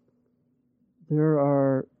there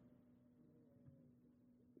are,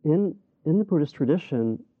 in the Buddhist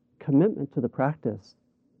tradition, commitment to the practice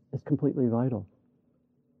is completely vital.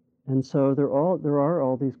 And so there are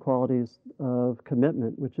all these qualities of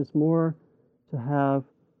commitment, which is more to have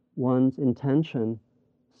one's intention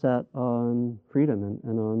set on freedom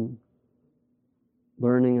and on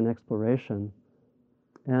learning and exploration.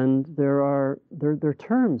 And there are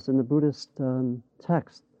terms in the Buddhist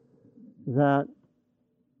text that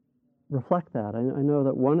reflect that. I know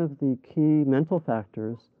that one of the key mental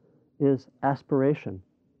factors is aspiration,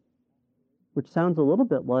 which sounds a little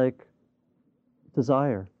bit like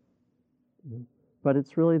desire, but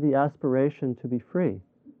it's really the aspiration to be free.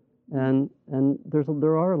 And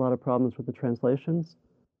there are a lot of problems with the translations.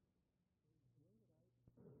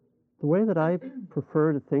 The way that I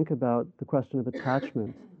prefer to think about the question of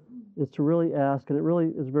attachment is to really ask, and it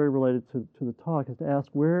really is very related to the talk, is to ask,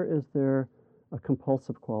 where is there a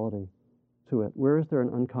compulsive quality to it? Where is there an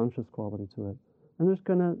unconscious quality to it? And there's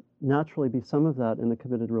going to naturally be some of that in a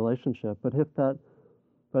committed relationship. But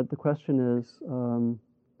the question is,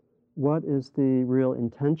 what is the real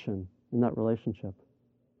intention in that relationship?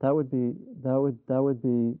 That would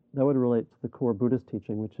relate to the core Buddhist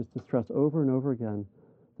teaching, which is to stress over and over again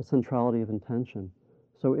the centrality of intention.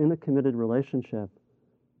 So in a committed relationship,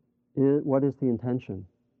 what is the intention?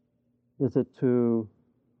 Is it to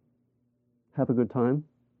have a good time,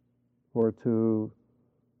 or to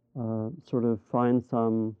sort of find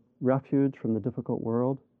some refuge from the difficult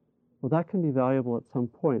world? Well, that can be valuable at some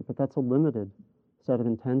point, but that's a limited set of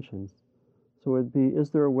intentions. So it'd be, is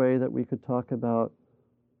there a way that we could talk about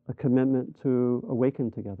a commitment to awaken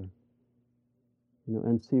together,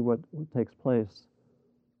 and see what takes place?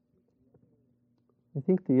 I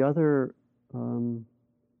think the other,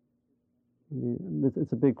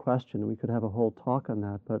 it's a big question, and we could have a whole talk on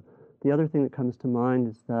that, but the other thing that comes to mind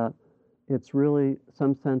is that it's really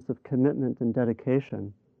some sense of commitment and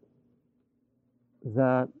dedication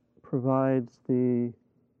that provides the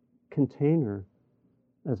container,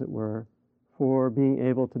 as it were, for being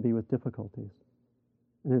able to be with difficulties.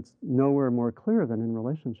 And it's nowhere more clear than in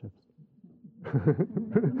relationships.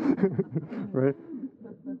 Right?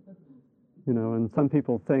 And some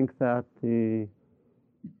people think that the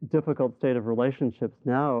difficult state of relationships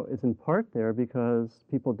now is in part there because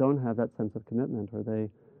people don't have that sense of commitment, or they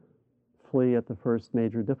flee at the first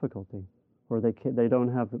major difficulty, or we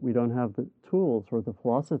don't have the tools or the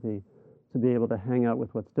philosophy to be able to hang out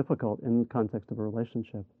with what's difficult in the context of a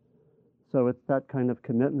relationship. So it's that kind of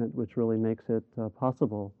commitment which really makes it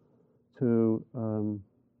possible to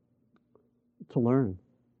learn,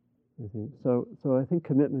 I think. So I think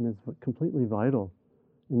commitment is completely vital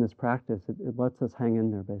in this practice. It lets us hang in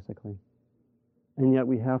there, basically. And yet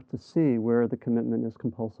we have to see where the commitment is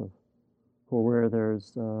compulsive, or where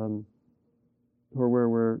there's, or where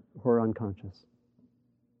we're unconscious.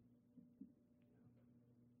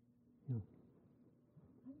 Yeah.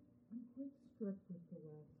 I'm quite struck with the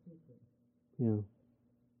last speaker. Yeah.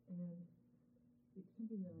 And it's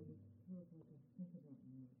something that I would sort of like to think about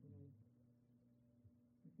more, but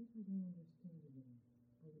I guess I don't understand it enough.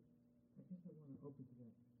 I guess I want to open to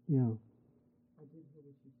that. Yeah. I did hear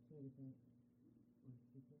what you said about our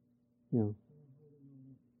speaker. Yeah. And I'm holding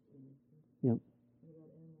on that seriously. Yep. And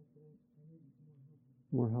about animals, but I need more help.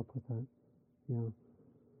 More help with that. Yeah.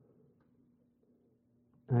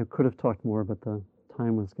 I could have talked more, but the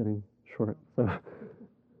time was getting short. So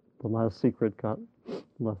the last secret got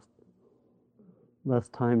less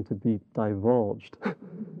time to be divulged.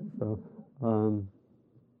 So, and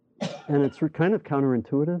it's kind of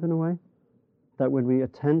counterintuitive in a way, that when we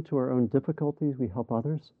attend to our own difficulties, we help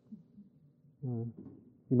others. You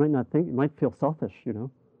might not think, it might feel selfish,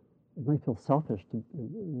 it might feel selfish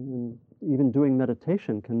and even doing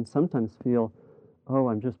meditation can sometimes feel, oh,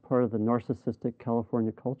 I'm just part of the narcissistic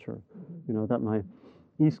California culture, that my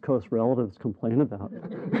East Coast relatives complain about.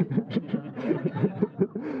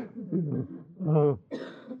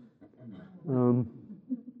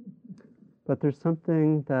 But there's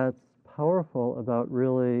something that's powerful about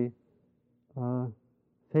really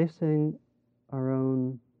facing our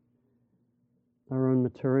own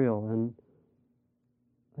material, and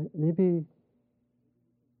maybe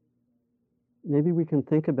we can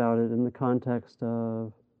think about it in the context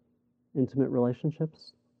of intimate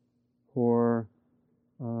relationships or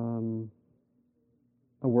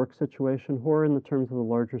a work situation, or in the terms of the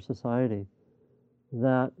larger society.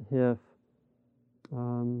 That if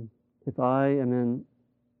I am in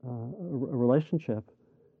a relationship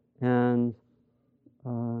and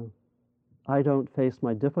I don't face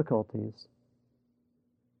my difficulties,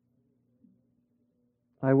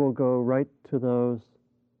 I will go right to those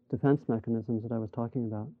defense mechanisms that I was talking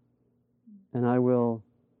about. And I will,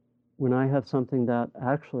 when I have something that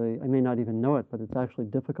actually, I may not even know it, but it's actually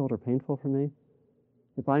difficult or painful for me,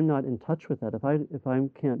 if I'm not in touch with that, if I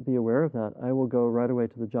can't be aware of that, I will go right away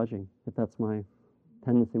to the judging, if that's my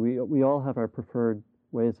tendency. We all have our preferred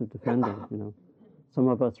ways of defending, Some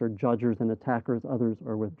of us are judgers and attackers, others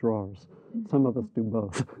are withdrawers. Some of us do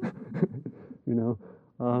both,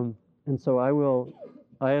 And so I,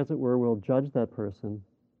 as it were, will judge that person.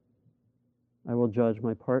 I will judge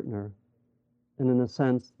my partner. And in a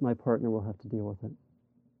sense, my partner will have to deal with it.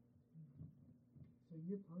 So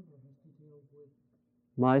your partner has to deal with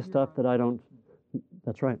my stuff that I don't.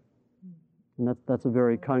 That's right. And that's a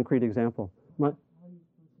very concrete example.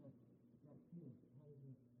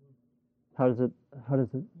 How does it?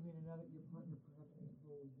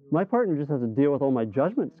 My partner just has to deal with all my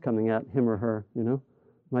judgments coming at him or her.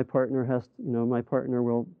 My partner my partner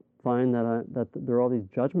will find that there are all these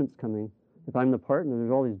judgments coming. If I'm the partner, there's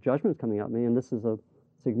all these judgments coming at me, and this is a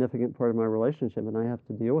significant part of my relationship, and I have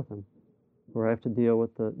to deal with them, or I have to deal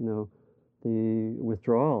with the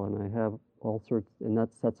withdrawal, and I have all sorts, and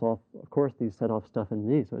that sets off. Of course, these set off stuff in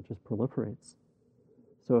me, so it just proliferates.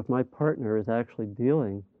 So if my partner is actually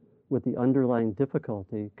dealing with the underlying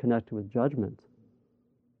difficulty connected with judgment,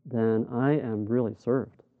 then I am really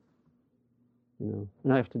served. And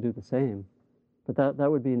I have to do the same. But that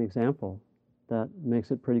would be an example that makes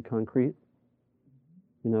it pretty concrete.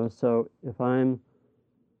 So if I'm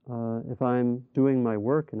doing my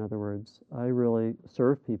work, in other words, I really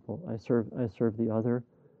serve people. I serve the other.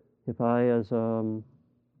 If I as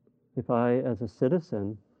a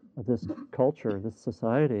citizen of this culture, this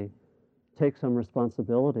society, take some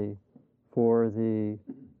responsibility for the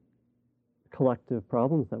collective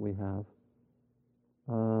problems that we have,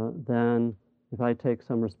 then if I take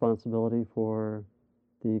some responsibility for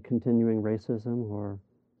the continuing racism or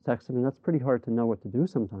sexism, that's pretty hard to know what to do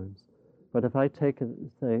sometimes. But if I take it and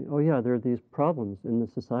say, oh yeah, there are these problems in the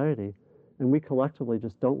society, and we collectively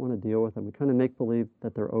just don't want to deal with them. We kind of make believe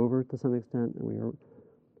that they're over to some extent, and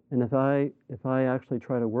if I actually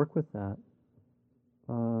try to work with that,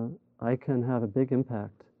 I can have a big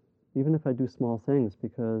impact, even if I do small things,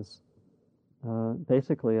 because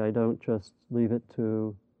basically I don't just leave it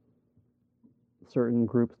to certain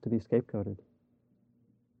groups to be scapegoated.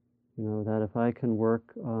 That if I can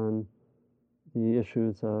work on the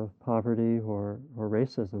issues of poverty or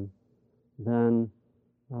racism, then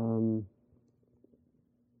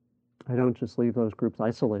I don't just leave those groups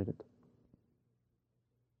isolated.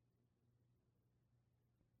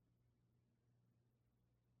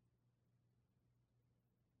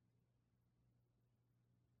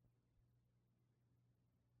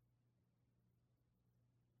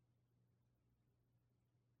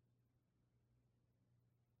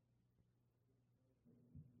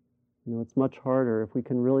 It's much harder if we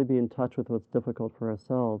can really be in touch with what's difficult for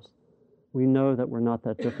ourselves. We know that we're not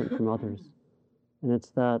that different from others, and it's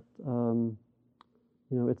that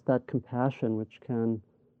it's that compassion which can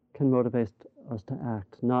motivate us to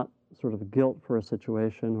act, not sort of guilt for a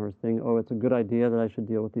situation or think, oh, it's a good idea that I should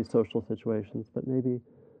deal with these social situations, but maybe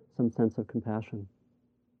some sense of compassion.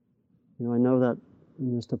 I know that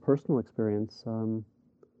in just a personal experience.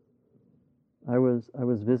 I was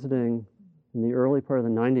visiting. In the early part of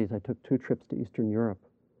the 90s, I took 2 trips to Eastern Europe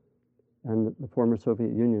and the former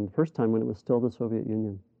Soviet Union, the first time when it was still the Soviet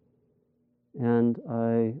Union. And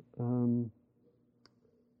I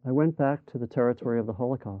went back to the territory of the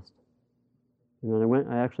Holocaust. And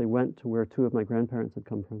I actually went to where 2 of my grandparents had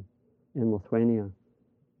come from, in Lithuania,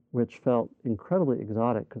 which felt incredibly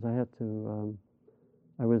exotic because I had to,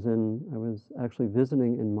 I was actually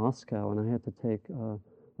visiting in Moscow, and I had to take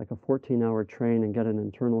like a 14-hour train and get an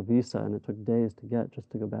internal visa, and it took days to get just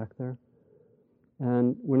to go back there.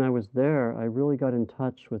 And when I was there, I really got in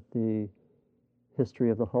touch with the history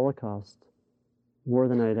of the Holocaust more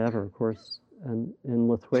than I'd ever, of course. And in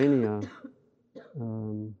Lithuania,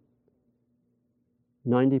 90%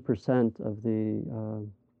 of the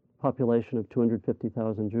population of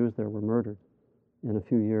 250,000 Jews there were murdered in a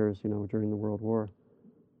few years, during the World War.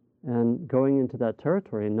 And going into that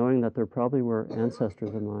territory and knowing that there probably were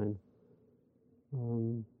ancestors of mine,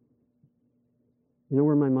 you know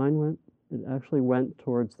where my mind went? It actually went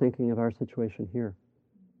towards thinking of our situation here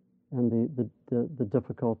and the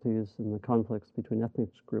difficulties and the conflicts between ethnic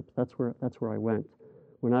groups. That's where I went.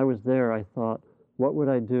 When I was there, I thought, what would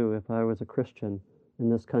I do if I was a Christian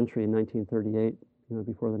in this country in 1938,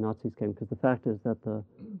 before the Nazis came? Because the fact is that the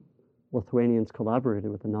Lithuanians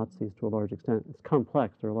collaborated with the Nazis to a large extent. It's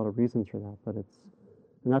complex. There are a lot of reasons for that, and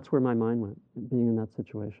that's where my mind went, being in that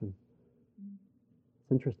situation.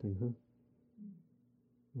 It's interesting, huh?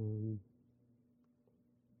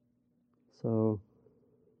 So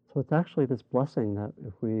it's actually this blessing that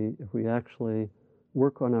if we actually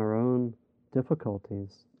work on our own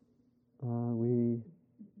difficulties, we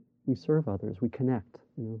serve others, we connect.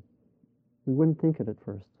 We wouldn't think it at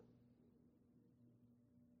first.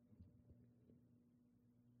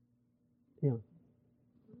 Yeah. You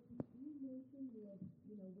mentioned that,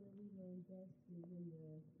 where we learn best is in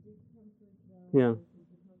the discomfort zone, Yeah. versus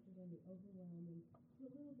the comfort and the overwhelming. So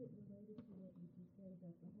a little bit related to what you just said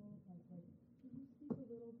about the Holocaust, like, could you speak a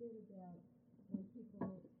little bit about when people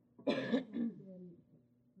have been,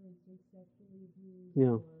 for instance, sexually abused,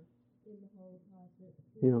 Yeah. or in the Holocaust, that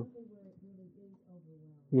there's Yeah. something where it really is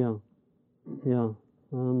overwhelming? Yeah. Yeah.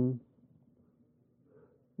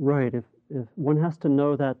 Right. If one has to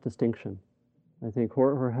know that distinction, I think,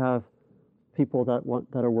 or have people that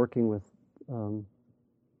are working with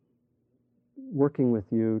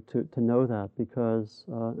you to know that, because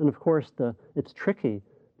and of course it's tricky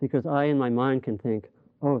because I in my mind can think,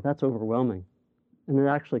 oh, that's overwhelming, and it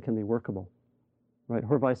actually can be workable, right?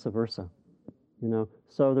 Or vice versa,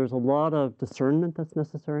 So there's a lot of discernment that's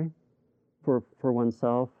necessary for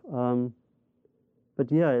oneself.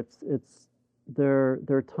 But yeah, it's there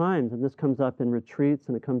are times, and this comes up in retreats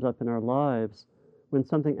and it comes up in our lives, when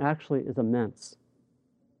something actually is immense,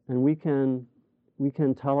 and we can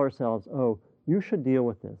tell ourselves, oh, you should deal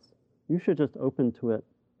with this. You should just open to it,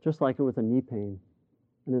 just like it was a knee pain,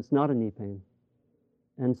 and it's not a knee pain.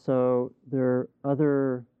 And so there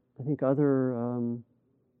are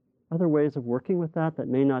other ways of working with that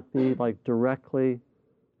may not be like directly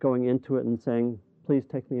going into it and saying, please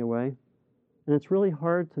take me away. And it's really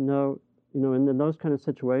hard to know, in those kind of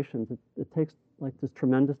situations, it takes like this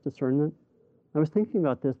tremendous discernment. I was thinking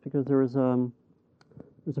about this because there was a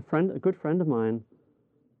good friend of mine,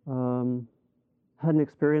 had an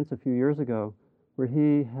experience a few years ago where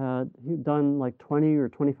he'd done like 20 or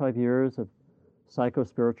 25 years of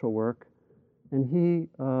psycho-spiritual work, and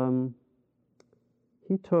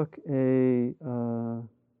he took a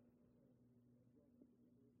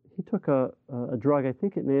drug. I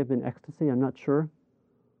think it may have been ecstasy. I'm not sure,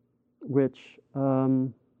 which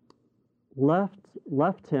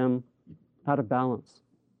left him out of balance.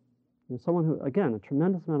 Someone who, again, a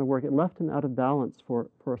tremendous amount of work. It left him out of balance for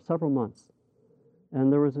several months,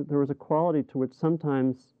 and there was a quality to which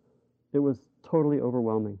sometimes it was totally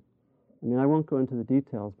overwhelming. I mean, I won't go into the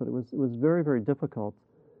details, but it was very, very difficult.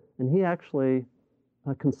 And he actually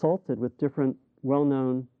consulted with different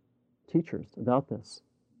well-known teachers about this,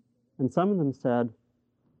 and some of them said,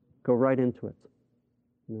 "Go right into it.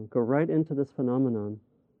 Go right into this phenomenon."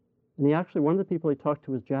 And one of the people he talked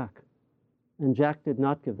to was Jack. And Jack did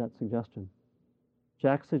not give that suggestion.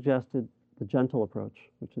 Jack suggested the gentle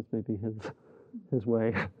approach, which is maybe his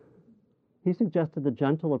way. He suggested the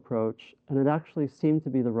gentle approach, and it actually seemed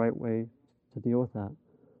to be the right way to deal with that.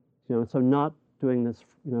 So not doing this,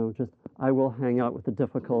 just I will hang out with the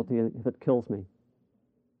difficulty if it kills me.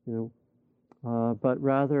 But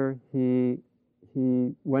rather he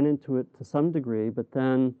went into it to some degree, but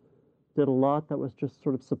then did a lot that was just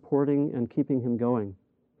sort of supporting and keeping him going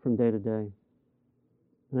from day to day.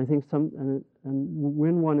 And I think and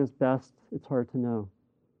when one is best, it's hard to know.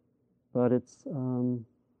 But it's,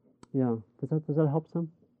 yeah. Does that help some?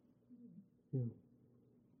 Yeah.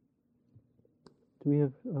 Do we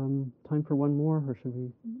have time for one more, or should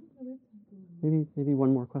we? Maybe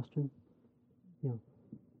one more question? Yeah.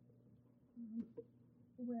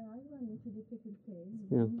 Where I run into difficulties,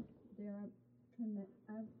 Yeah.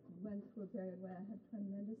 I went through a period where I had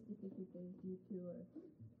tremendous difficulties due to a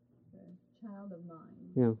child of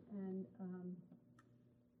mine. Yeah. And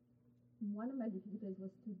one of my difficulties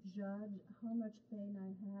was to judge how much pain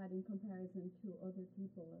I had in comparison to other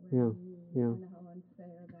people around me, and how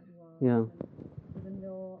unfair that was. Yeah. And even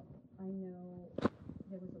though I know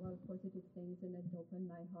there was a lot of positive things and it opened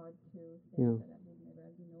my heart to things that I would never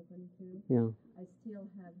have been open to, I still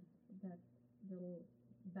had that little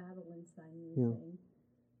battle inside me saying,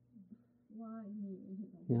 why me?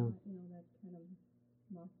 Why, that kind of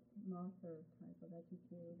martyr type of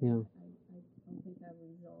attitude. I don't think I've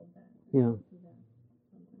resolved that. I go through that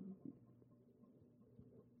sometimes.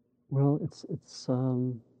 Well,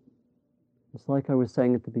 it's like I was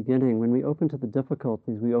saying at the beginning. When we open to the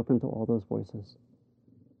difficulties, we open to all those voices,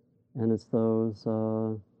 and it's those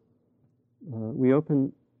we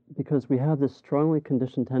open because we have this strongly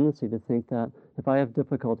conditioned tendency to think that if I have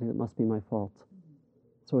difficulty, it must be my fault.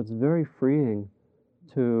 So it's very freeing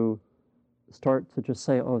to start to just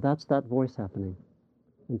say, oh, that's that voice happening,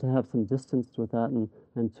 and to have some distance with that,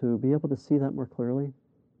 and to be able to see that more clearly.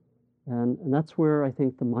 And that's where I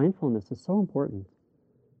think the mindfulness is so important,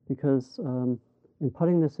 because in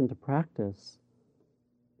putting this into practice,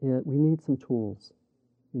 we need some tools.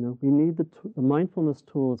 We need the mindfulness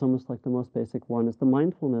tool is almost like the most basic one. Is the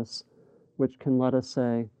mindfulness which can let us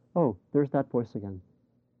say, oh, there's that voice again.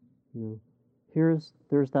 There's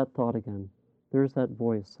that thought again. There's that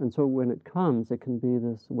voice. And so when it comes, it can be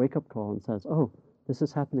this wake-up call and says, oh, this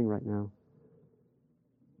is happening right now.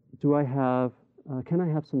 Can I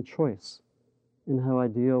have some choice in how I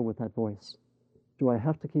deal with that voice? Do I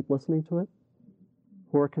have to keep listening to it?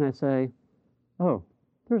 Or can I say, oh,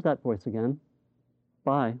 there's that voice again.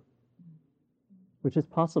 Bye. Which is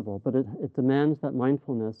possible, but it demands that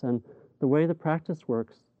mindfulness. And the way the practice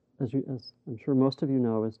works, as I'm sure most of you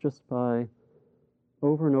know, is just by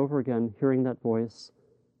over and over again hearing that voice,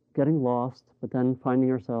 getting lost, but then finding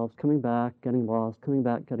ourselves coming back, getting lost, coming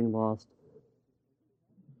back, getting lost.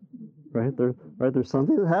 Right? There's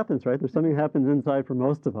something that happens, right? There's something that happens inside for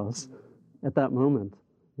most of us at that moment.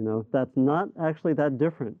 That's not actually that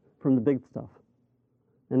different from the big stuff.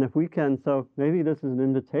 And if we can, so maybe this is an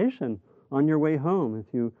invitation on your way home.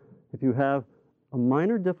 If you have a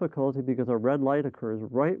minor difficulty because a red light occurs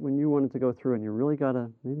right when you wanted to go through and you really got to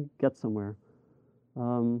maybe get somewhere,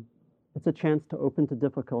 it's a chance to open to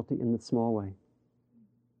difficulty in the small way.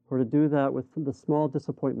 Or to do that with the small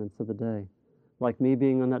disappointments of the day, like me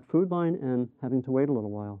being on that food line and having to wait a little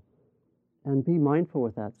while. And be mindful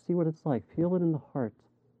with that. See what it's like. Feel it in the heart.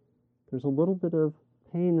 There's a little bit of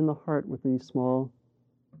pain in the heart with these small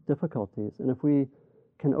difficulties. And if we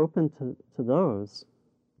can open to those,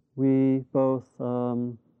 we both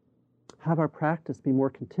have our practice be more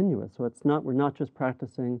continuous. So we're not just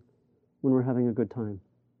practicing when we're having a good time,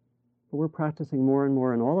 but we're practicing more and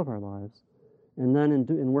more in all of our lives. And then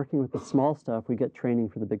in working with the small stuff, we get training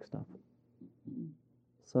for the big stuff.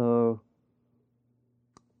 So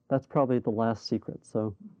that's probably the last secret.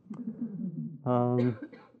 So I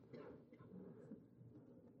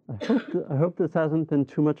hope this hasn't been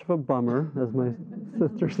too much of a bummer, as my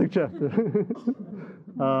sister suggested.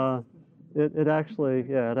 It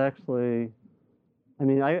actually, I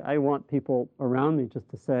mean, I want people around me just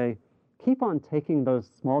to say, keep on taking those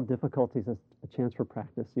small difficulties as a chance for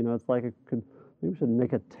practice. It's like maybe we should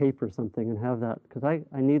make a tape or something and have that, because I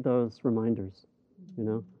need those reminders,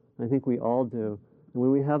 I think we all do. And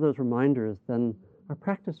when we have those reminders, then our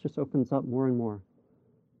practice just opens up more and more.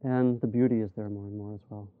 And the beauty is there more and more as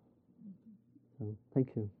well. So,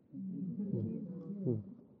 thank you.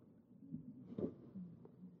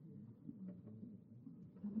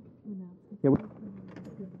 Yeah.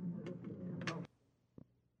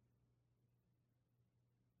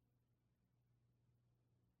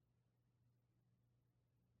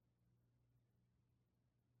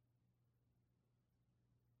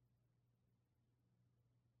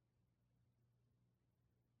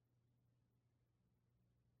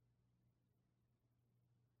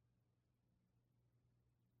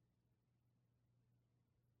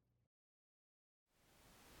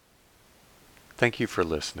 Thank you for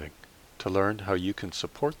listening. To learn how you can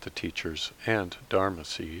support the teachers and Dharma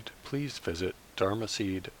Seed, please visit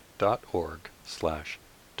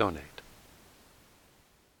dharmaseed.org/donate.